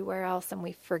out everywhere else and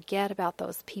we forget about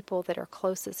those people that are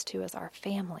closest to us, our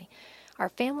family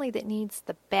that needs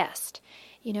the best.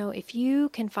 If you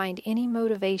can find any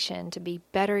motivation to be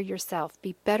better yourself,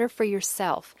 be better for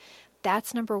yourself,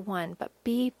 that's number one, but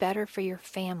be better for your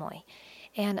family.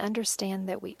 And understand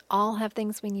that we all have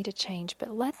things we need to change,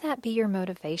 but let that be your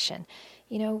motivation.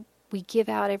 We give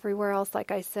out everywhere else,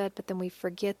 like I said, but then we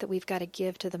forget that we've got to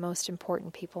give to the most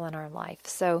important people in our life.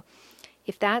 So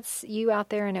if that's you out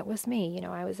there, and it was me,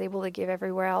 I was able to give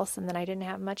everywhere else, and then I didn't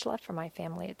have much left for my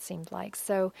family, it seemed like.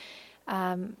 So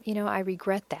I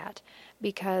regret that,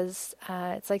 because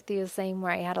it's like the saying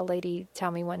where I had a lady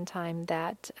tell me one time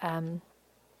that,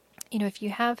 if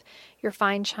you have your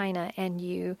fine china and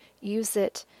you use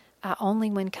it only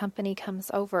when company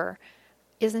comes over,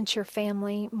 isn't your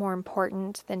family more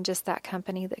important than just that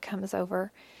company that comes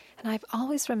over? And I've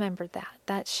always remembered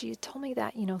that she told me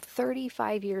that,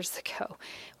 35 years ago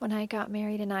when I got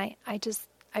married, and I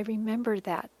remembered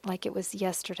that like it was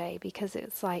yesterday, because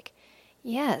it's like,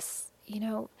 yes,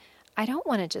 I don't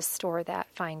want to just store that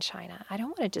fine china. I don't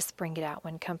want to just bring it out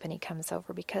when company comes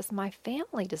over, because my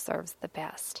family deserves the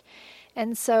best.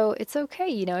 And so it's okay,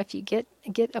 if you get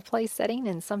a place setting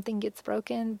and something gets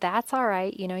broken, that's all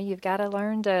right. You've got to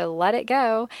learn to let it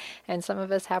go. And some of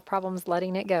us have problems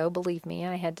letting it go. Believe me,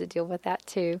 I had to deal with that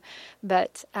too.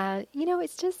 But,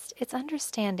 it's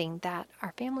understanding that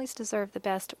our families deserve the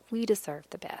best. We deserve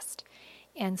the best.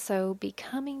 And so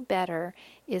becoming better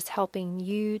is helping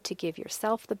you to give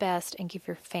yourself the best and give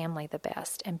your family the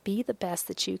best, and be the best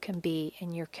that you can be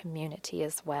in your community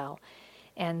as well.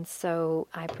 And so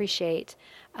I appreciate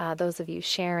those of you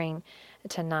sharing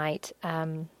tonight.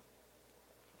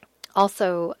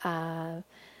 Also,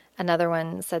 another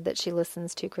one said that she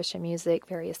listens to Christian music,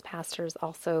 various pastors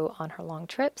also on her long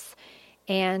trips,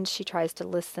 and she tries to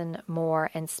listen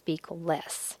more and speak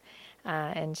less.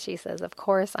 And she says, of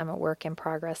course, I'm a work in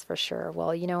progress for sure.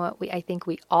 Well, you know what? I think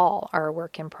we all are a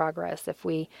work in progress if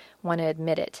we want to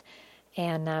admit it.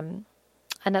 And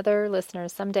another listener,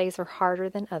 some days are harder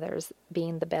than others,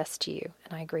 being the best you.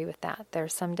 And I agree with that. There are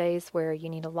some days where you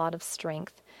need a lot of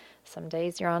strength. Some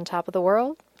days you're on top of the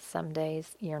world. Some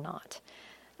days you're not.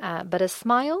 But a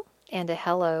smile and a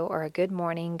hello or a good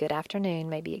morning, good afternoon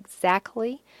may be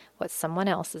exactly what someone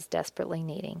else is desperately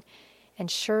needing. And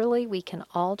surely we can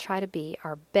all try to be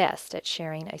our best at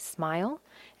sharing a smile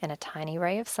and a tiny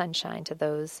ray of sunshine to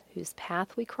those whose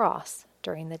path we cross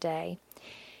during the day.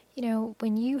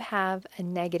 When you have a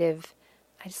negative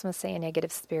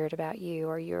spirit about you,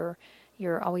 or you're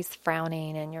always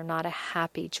frowning and you're not a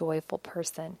happy, joyful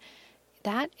person,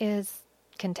 that is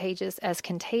contagious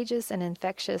and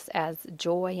infectious as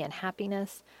joy and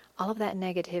happiness. All of that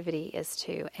negativity is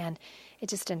too, and it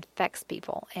just infects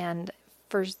people. And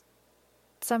for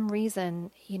some reason,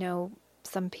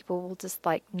 some people will just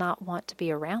not want to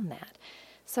be around that.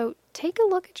 So take a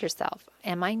look at yourself.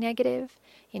 Am I negative?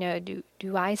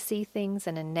 Do I see things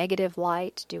in a negative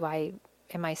light?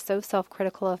 Am I so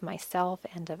self-critical of myself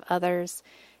and of others?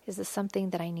 Is this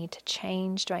something that I need to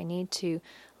change? Do I need to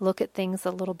look at things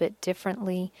a little bit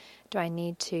differently? Do I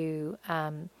need to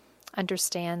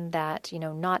Understand that,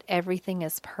 not everything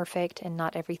is perfect and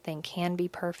not everything can be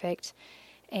perfect.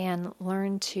 And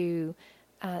learn to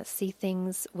see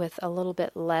things with a little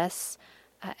bit less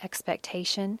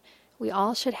expectation. We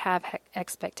all should have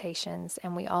expectations,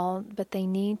 but they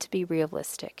need to be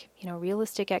realistic.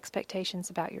 Realistic expectations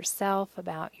about yourself,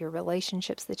 about your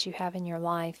relationships that you have in your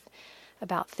life,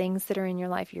 about things that are in your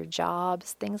life, your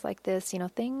jobs, things like this,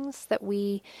 things that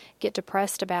we get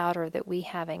depressed about or that we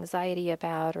have anxiety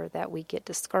about or that we get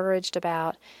discouraged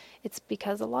about. It's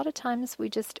because a lot of times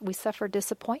we suffer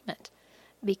disappointment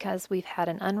because we've had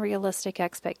an unrealistic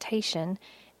expectation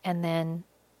and then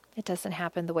it doesn't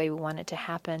happen the way we want it to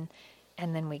happen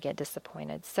and then we get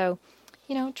disappointed. So,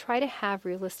 try to have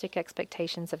realistic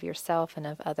expectations of yourself and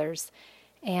of others,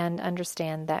 and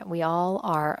understand that we all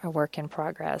are a work in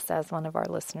progress, as one of our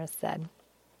listeners said.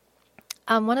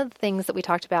 One of the things that we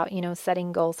talked about,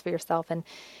 setting goals for yourself and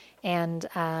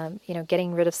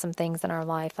getting rid of some things in our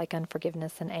life like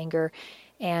unforgiveness and anger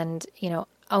and,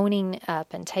 owning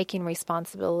up and taking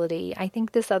responsibility. I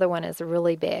think this other one is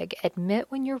really big. Admit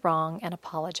when you're wrong and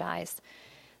apologize.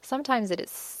 Sometimes it is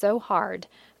so hard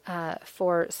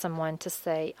for someone to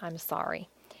say, I'm sorry.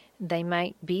 They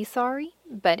might be sorry,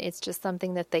 but it's just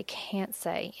something that they can't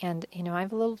say. And, I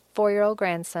have a little 4-year-old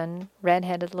grandson,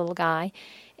 redheaded little guy,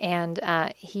 and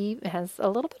he has a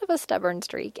little bit of a stubborn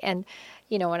streak. And,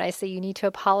 when I say you need to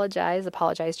apologize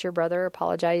to your brother,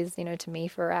 apologize, to me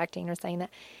for acting or saying that.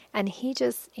 And he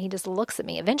just looks at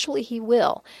me. Eventually he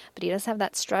will, but he does have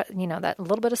that, that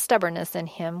little bit of stubbornness in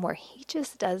him where he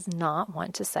just does not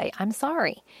want to say, I'm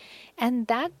sorry. And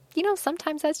that,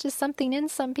 sometimes that's just something in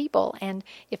some people. And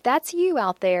if that's you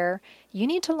out there, you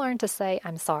need to learn to say,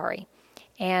 I'm sorry.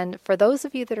 And for those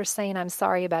of you that are saying I'm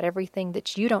sorry about everything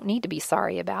that you don't need to be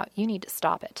sorry about, you need to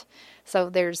stop it. So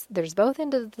there's both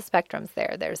ends of the spectrums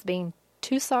there. There's being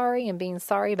too sorry and being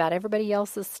sorry about everybody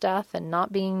else's stuff and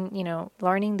not being,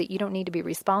 learning that you don't need to be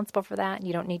responsible for that.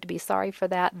 You don't need to be sorry for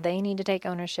that. They need to take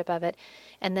ownership of it.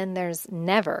 And then there's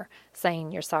never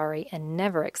saying you're sorry and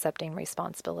never accepting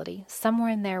responsibility. Somewhere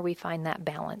in there we find that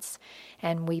balance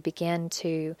and we begin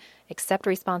to accept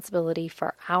responsibility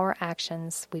for our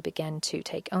actions. We begin to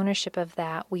take ownership of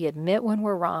that. We admit when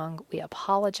we're wrong. We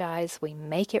apologize. We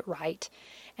make it right.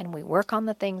 And we work on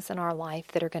the things in our life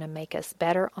that are going to make us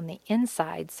better on the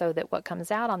inside so that what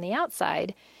comes out on the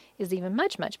outside is even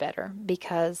much, much better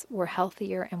because we're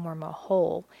healthier and we're more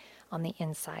whole on the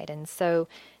inside. And so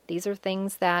these are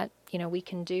things that, we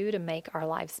can do to make our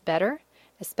lives better,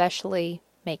 especially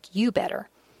make you better.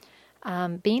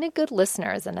 Being a good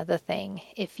listener is another thing.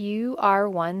 If you are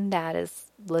one that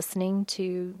is listening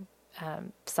to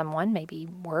someone, maybe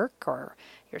work or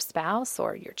your spouse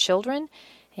or your children,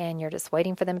 and you're just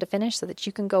waiting for them to finish so that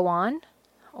you can go on,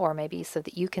 or maybe so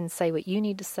that you can say what you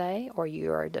need to say, or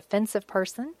you're a defensive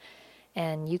person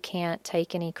and you can't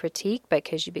take any critique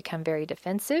because you become very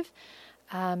defensive,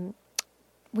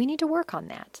 we need to work on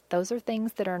that. Those are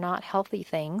things that are not healthy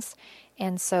things.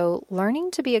 And so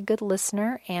learning to be a good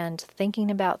listener and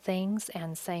thinking about things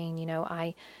and saying,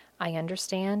 I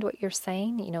understand what you're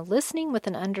saying, listening with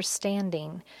an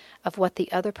understanding of what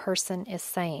the other person is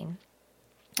saying.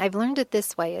 I've learned it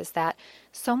this way is that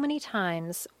so many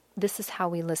times this is how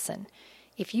we listen.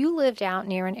 If you lived out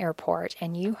near an airport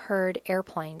and you heard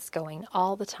airplanes going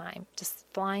all the time, just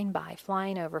flying by,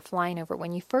 flying over,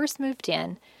 when you first moved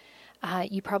in,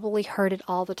 you probably heard it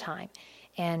all the time.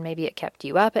 And maybe it kept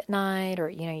you up at night or,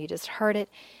 you just heard it.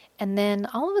 And then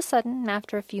all of a sudden,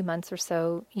 after a few months or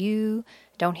so, you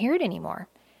don't hear it anymore.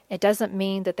 It doesn't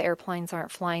mean that the airplanes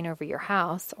aren't flying over your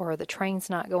house or the train's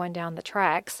not going down the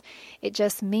tracks. It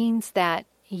just means that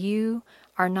you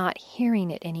are not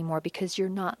hearing it anymore because you're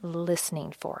not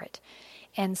listening for it.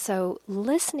 And so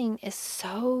listening is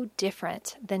so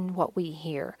different than what we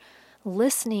hear.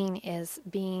 Listening is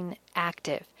being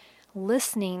active.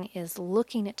 Listening is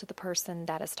looking at the person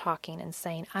that is talking and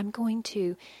saying, I'm going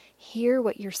to hear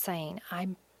what you're saying.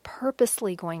 I'm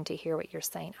purposely going to hear what you're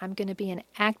saying. I'm going to be an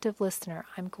active listener.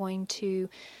 I'm going to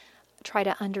try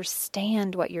to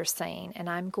understand what you're saying, and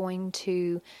I'm going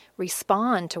to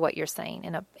respond to what you're saying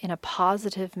in a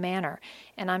positive manner.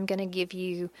 And I'm going to give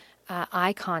you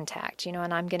eye contact, and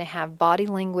I'm going to have body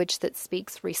language that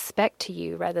speaks respect to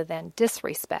you rather than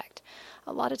disrespect.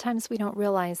 A lot of times we don't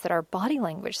realize that our body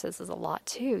language says a lot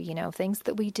too, things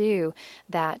that we do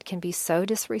that can be so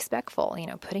disrespectful,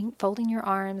 folding your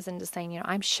arms and just saying,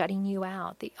 I'm shutting you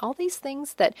out. All these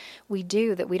things that we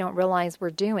do that we don't realize we're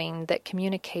doing that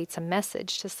communicates a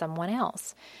message to someone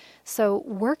else. So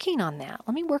working on that,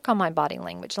 let me work on my body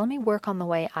language. Let me work on the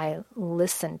way I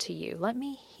listen to you. Let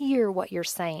me hear what you're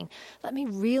saying. Let me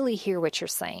really hear what you're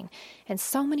saying. And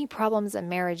so many problems in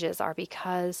marriages are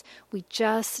because we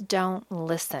just don't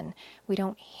listen. We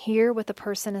don't hear what the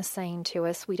person is saying to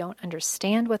us. We don't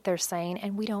understand what they're saying,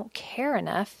 and we don't care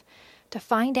enough to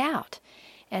find out.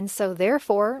 And so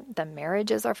therefore, the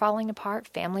marriages are falling apart,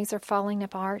 families are falling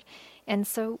apart. And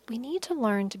so we need to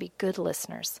learn to be good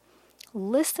listeners.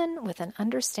 Listen with an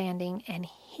understanding and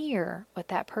hear what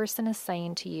that person is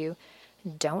saying to you.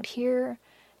 Don't hear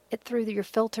it through your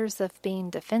filters of being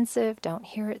defensive. Don't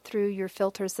hear it through your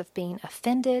filters of being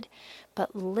offended,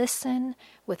 but listen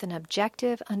with an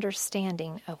objective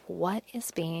understanding of what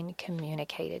is being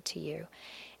communicated to you.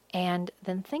 And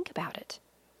then think about it.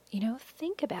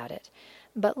 Think about it.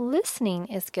 But listening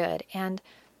is good. And,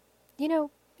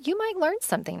 you might learn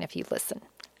something if you listen.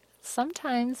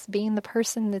 Sometimes being the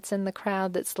person that's in the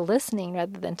crowd that's listening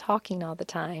rather than talking all the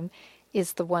time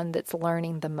is the one that's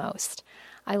learning the most.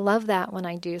 I love that when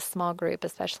I do small group,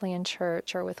 especially in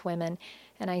church or with women,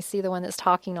 and I see the one that's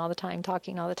talking all the time,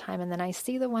 and then I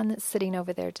see the one that's sitting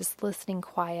over there just listening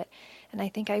quiet. And I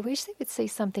think, I wish they would say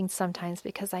something sometimes,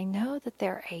 because I know that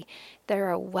they're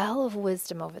a well of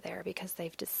wisdom over there, because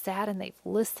they've just sat and they've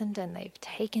listened and they've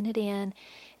taken it in.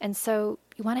 And so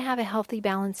you want to have a healthy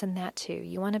balance in that too.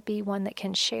 You want to be one that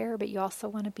can share, but you also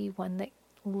want to be one that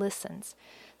listens.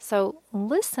 So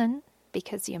listen,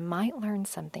 because you might learn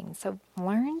something. So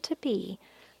learn to be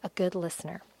a good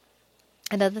listener.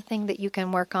 Another thing that you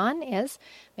can work on is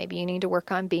maybe you need to work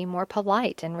on being more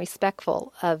polite and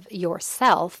respectful of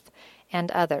yourself and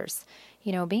others.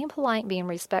 Being polite, being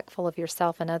respectful of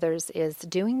yourself and others is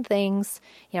doing things,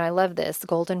 I love this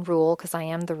golden rule, because I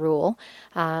am the rule,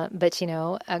 but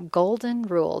a golden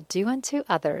rule: do unto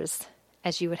others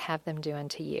as you would have them do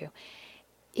unto you.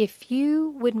 If you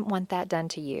wouldn't want that done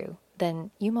to you,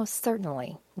 then you most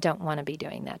certainly don't want to be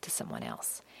doing that to someone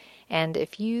else. And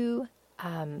if you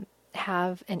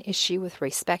have an issue with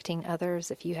respecting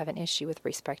others, if you have an issue with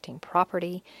respecting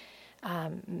property,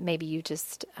 maybe you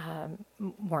just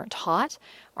weren't taught,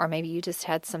 or maybe you just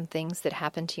had some things that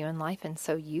happened to you in life, and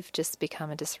so you've just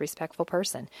become a disrespectful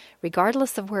person.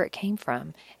 Regardless of where it came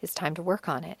from, it's time to work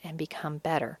on it and become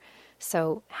better.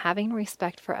 So having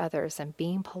respect for others and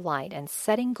being polite and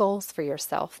setting goals for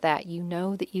yourself that you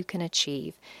know that you can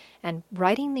achieve, and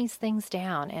writing these things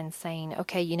down and saying,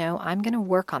 okay, I'm going to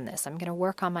work on this. I'm going to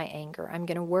work on my anger. I'm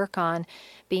going to work on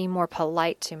being more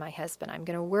polite to my husband. I'm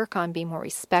going to work on being more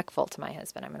respectful to my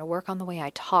husband. I'm going to work on the way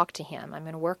I talk to him. I'm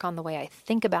going to work on the way I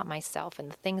think about myself and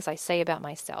the things I say about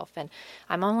myself. And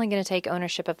I'm only going to take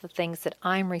ownership of the things that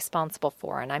I'm responsible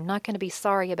for. And I'm not going to be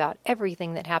sorry about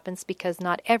everything that happens, because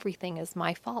not everything is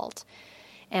my fault.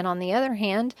 And on the other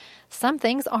hand, some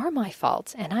things are my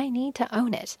fault, and I need to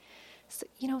own it. So,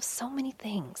 so many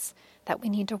things that we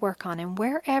need to work on. And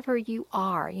wherever you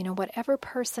are, whatever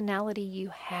personality you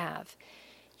have,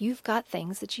 you've got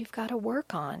things that you've got to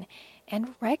work on,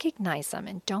 and recognize them,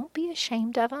 and don't be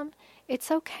ashamed of them.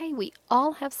 It's okay. We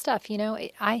all have stuff.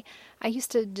 I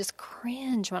used to just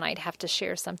cringe when I'd have to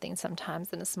share something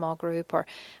sometimes in a small group,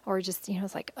 or just,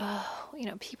 it's like,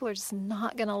 people are just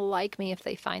not going to like me if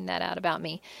they find that out about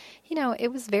me.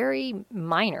 It was very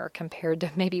minor compared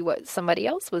to maybe what somebody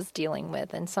else was dealing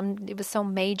with, and it was so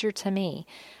major to me.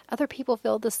 Other people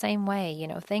feel the same way.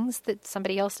 Things that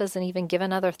somebody else doesn't even give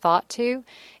another thought to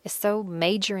is so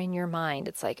major in your mind.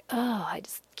 It's like, I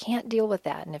just can't deal with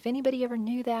that. And if anybody ever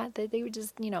knew that, they would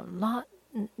just, not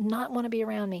want to be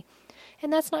around me.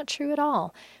 And that's not true at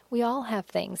all. We all have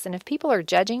things. And if people are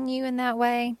judging you in that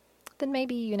way, then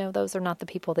maybe, those are not the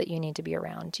people that you need to be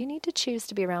around. You need to choose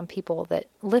to be around people that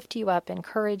lift you up,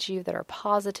 encourage you, that are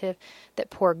positive, that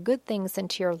pour good things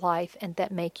into your life, and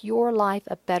that make your life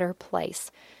a better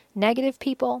place. Negative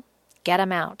people, get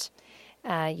them out.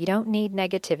 You don't need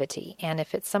negativity. And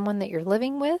if it's someone that you're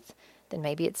living with, then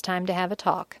maybe it's time to have a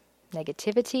talk.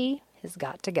 Negativity has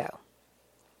got to go.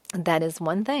 That is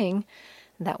one thing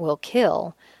that will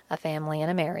kill a family and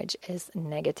a marriage, is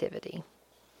negativity.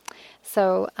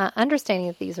 So understanding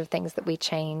that these are things that we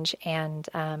change, and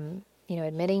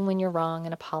admitting when you're wrong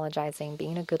and apologizing,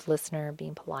 being a good listener,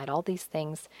 being polite, all these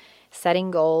things,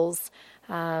 setting goals.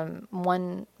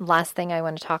 One last thing I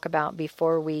want to talk about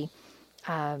before we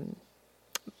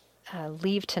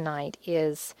leave tonight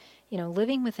is,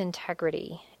 living with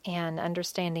integrity and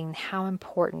understanding how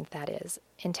important that is.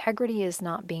 Integrity is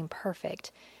not being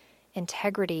perfect.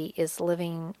 Integrity is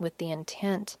living with the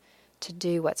intent to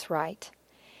do what's right.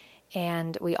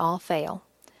 And we all fail.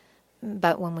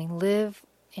 But when we live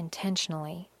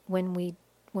intentionally, when we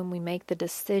when we make the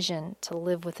decision to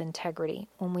live with integrity,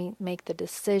 when we make the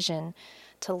decision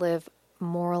to live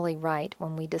morally right,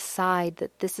 when we decide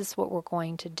that this is what we're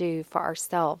going to do for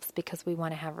ourselves because we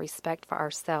want to have respect for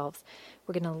ourselves,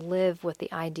 we're going to live with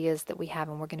the ideas that we have,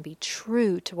 and we're going to be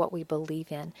true to what we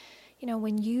believe in. You know,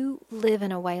 when you live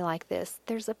in a way like this,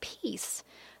 there's a peace.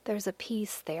 There's a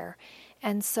peace there.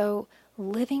 And so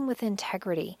living with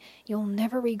integrity, you'll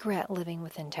never regret living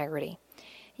with integrity.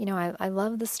 You know, I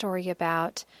love the story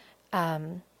about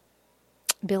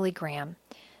Billy Graham.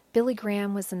 Billy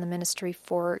Graham was in the ministry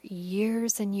for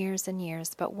years and years and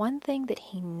years, but one thing that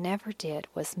he never did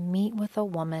was meet with a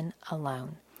woman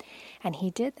alone. And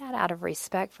he did that out of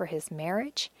respect for his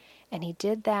marriage, and he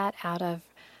did that out of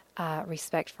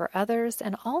respect for others,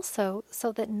 and also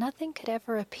so that nothing could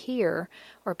ever appear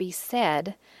or be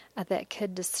said that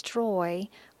could destroy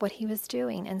what he was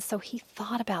doing. And so he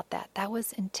thought about that. That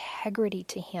was integrity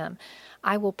to him.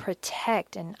 I will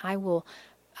protect and I will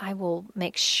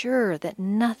make sure that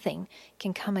nothing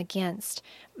can come against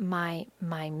my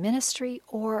ministry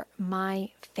or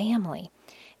my family.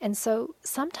 And so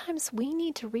sometimes we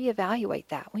need to reevaluate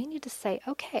that. We need to say,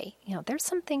 okay, you know, there's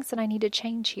some things that I need to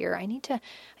change here. I need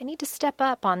to step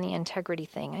up on the integrity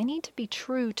thing. I need to be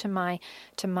true to my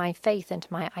faith and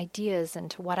to my ideas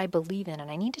and to what I believe in, and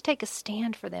I need to take a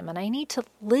stand for them, and I need to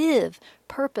live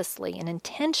purposely and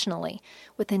intentionally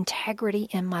with integrity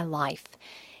in my life.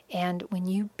 And when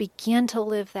you begin to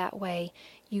live that way,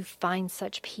 you find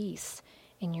such peace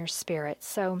in your spirit.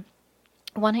 So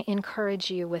I want to encourage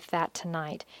you with that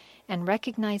tonight, and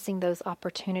recognizing those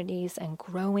opportunities and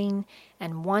growing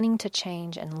and wanting to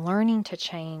change and learning to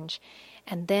change,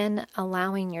 and then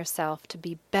allowing yourself to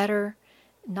be better,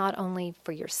 not only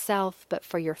for yourself, but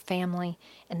for your family,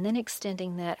 and then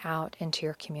extending that out into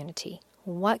your community.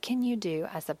 What can you do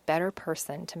as a better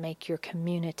person to make your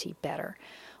community better?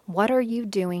 What are you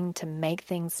doing to make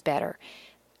things better?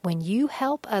 When you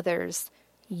help others,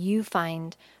 you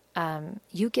find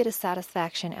you get a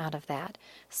satisfaction out of that.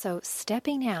 So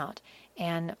stepping out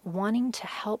and wanting to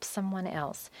help someone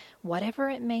else, whatever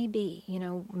it may be, you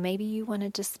know, maybe you want to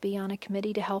just be on a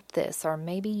committee to help this, or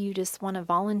maybe you just want to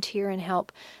volunteer and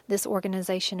help this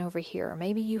organization over here, or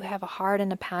maybe you have a heart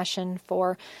and a passion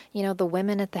for, you know, the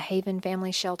women at the Haven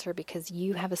Family Shelter because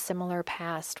you have a similar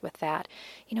past with that.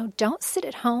 You know, don't sit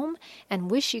at home and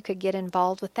wish you could get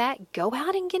involved with that. Go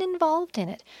out and get involved in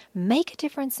it. Make a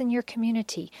difference in your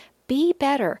community. Be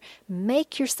better.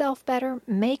 Make yourself better.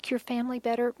 Make your family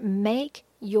better. Make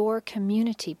your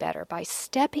community better by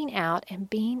stepping out and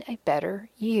being a better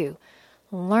you.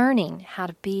 Learning how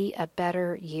to be a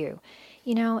better you.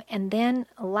 You know, and then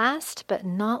last but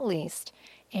not least,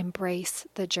 embrace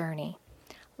the journey.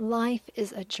 Life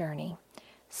is a journey.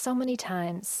 So many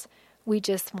times we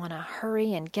just want to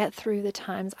hurry and get through the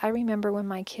times. I remember when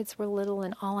my kids were little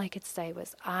and all I could say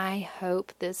was, I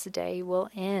hope this day will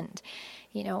end.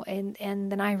 You know, and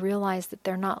then I realized that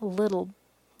they're not little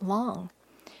long.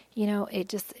 You know,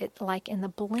 it like in the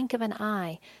blink of an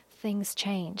eye, things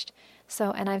changed. So,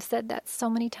 and I've said that so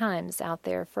many times out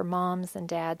there for moms and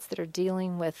dads that are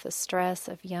dealing with the stress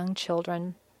of young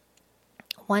children.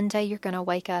 One day you're going to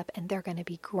wake up and they're going to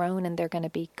be grown and they're going to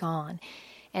be gone.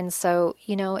 And so,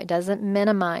 you know, it doesn't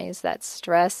minimize that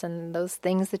stress and those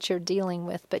things that you're dealing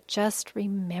with, but just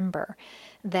remember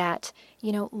that,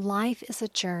 you know, life is a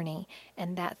journey,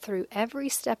 and that through every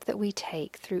step that we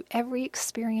take, through every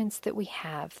experience that we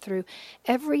have, through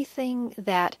everything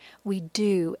that we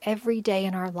do every day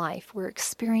in our life, we're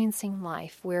experiencing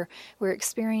life. We're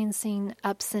experiencing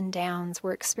ups and downs.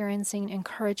 We're experiencing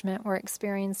encouragement. We're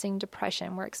experiencing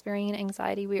depression. We're experiencing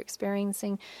anxiety. We're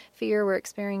experiencing fear. We're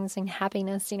experiencing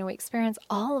happiness. You know, we experience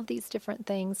all of these different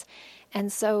things.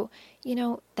 And so, you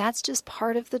know, that's just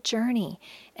part of the journey.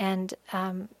 And,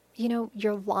 you know,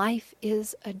 your life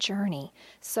is a journey.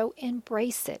 So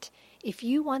embrace it. If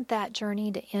you want that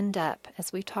journey to end up,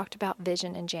 as we talked about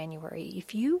vision in January,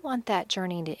 if you want that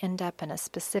journey to end up in a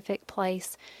specific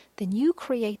place, then you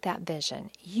create that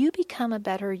vision. You become a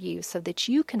better you so that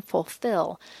you can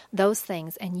fulfill those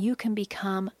things and you can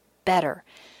become better.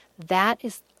 That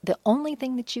is the only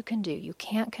thing that you can do. You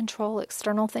can't control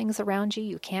external things around you.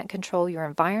 You can't control your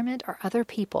environment or other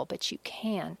people, but you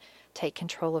can take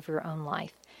control of your own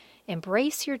life.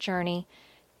 Embrace your journey.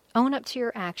 Own up to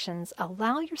your actions.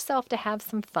 Allow yourself to have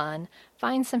some fun.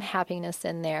 Find some happiness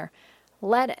in there.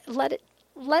 Let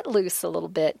loose a little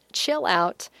bit. Chill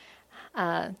out.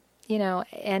 You know,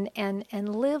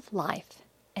 and live life.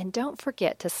 And don't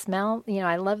forget to smell. You know,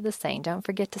 I love the saying. Don't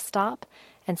forget to stop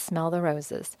and smell the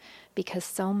roses, because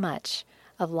so much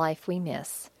of life we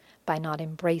miss by not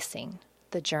embracing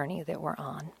the journey that we're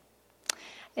on.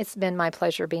 It's been my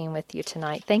pleasure being with you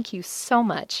tonight. Thank you so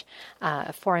much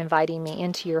for inviting me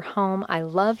into your home. I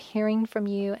love hearing from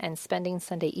you and spending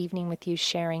Sunday evening with you,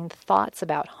 sharing thoughts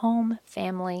about home,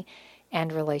 family,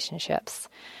 and relationships.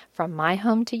 From my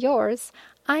home to yours,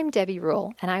 I'm Debbie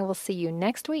Rule, and I will see you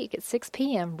next week at 6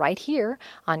 p.m. right here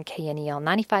on KNEL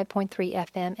 95.3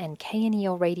 FM and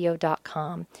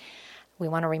KNELradio.com. We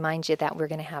want to remind you that we're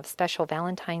going to have special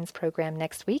Valentine's program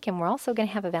next week, and we're also going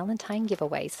to have a Valentine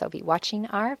giveaway, so be watching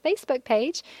our Facebook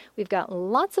page. We've got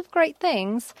lots of great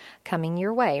things coming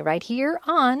your way right here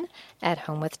on At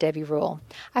Home with Debbie Rule.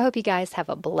 I hope you guys have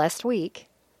a blessed week.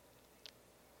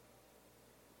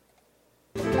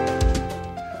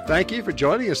 Thank you for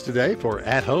joining us today for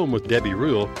At Home with Debbie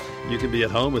Rule. You can be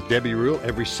at home with Debbie Rule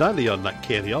every Sunday on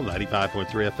KNEL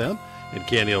 95.3 FM and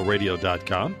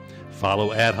KNELradio.com.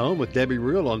 Follow At Home with Debbie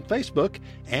Rule on Facebook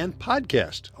and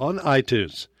podcast on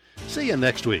iTunes. See you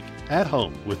next week, At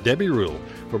Home with Debbie Rule,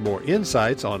 for more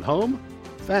insights on home,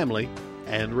 family,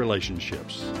 and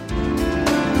relationships.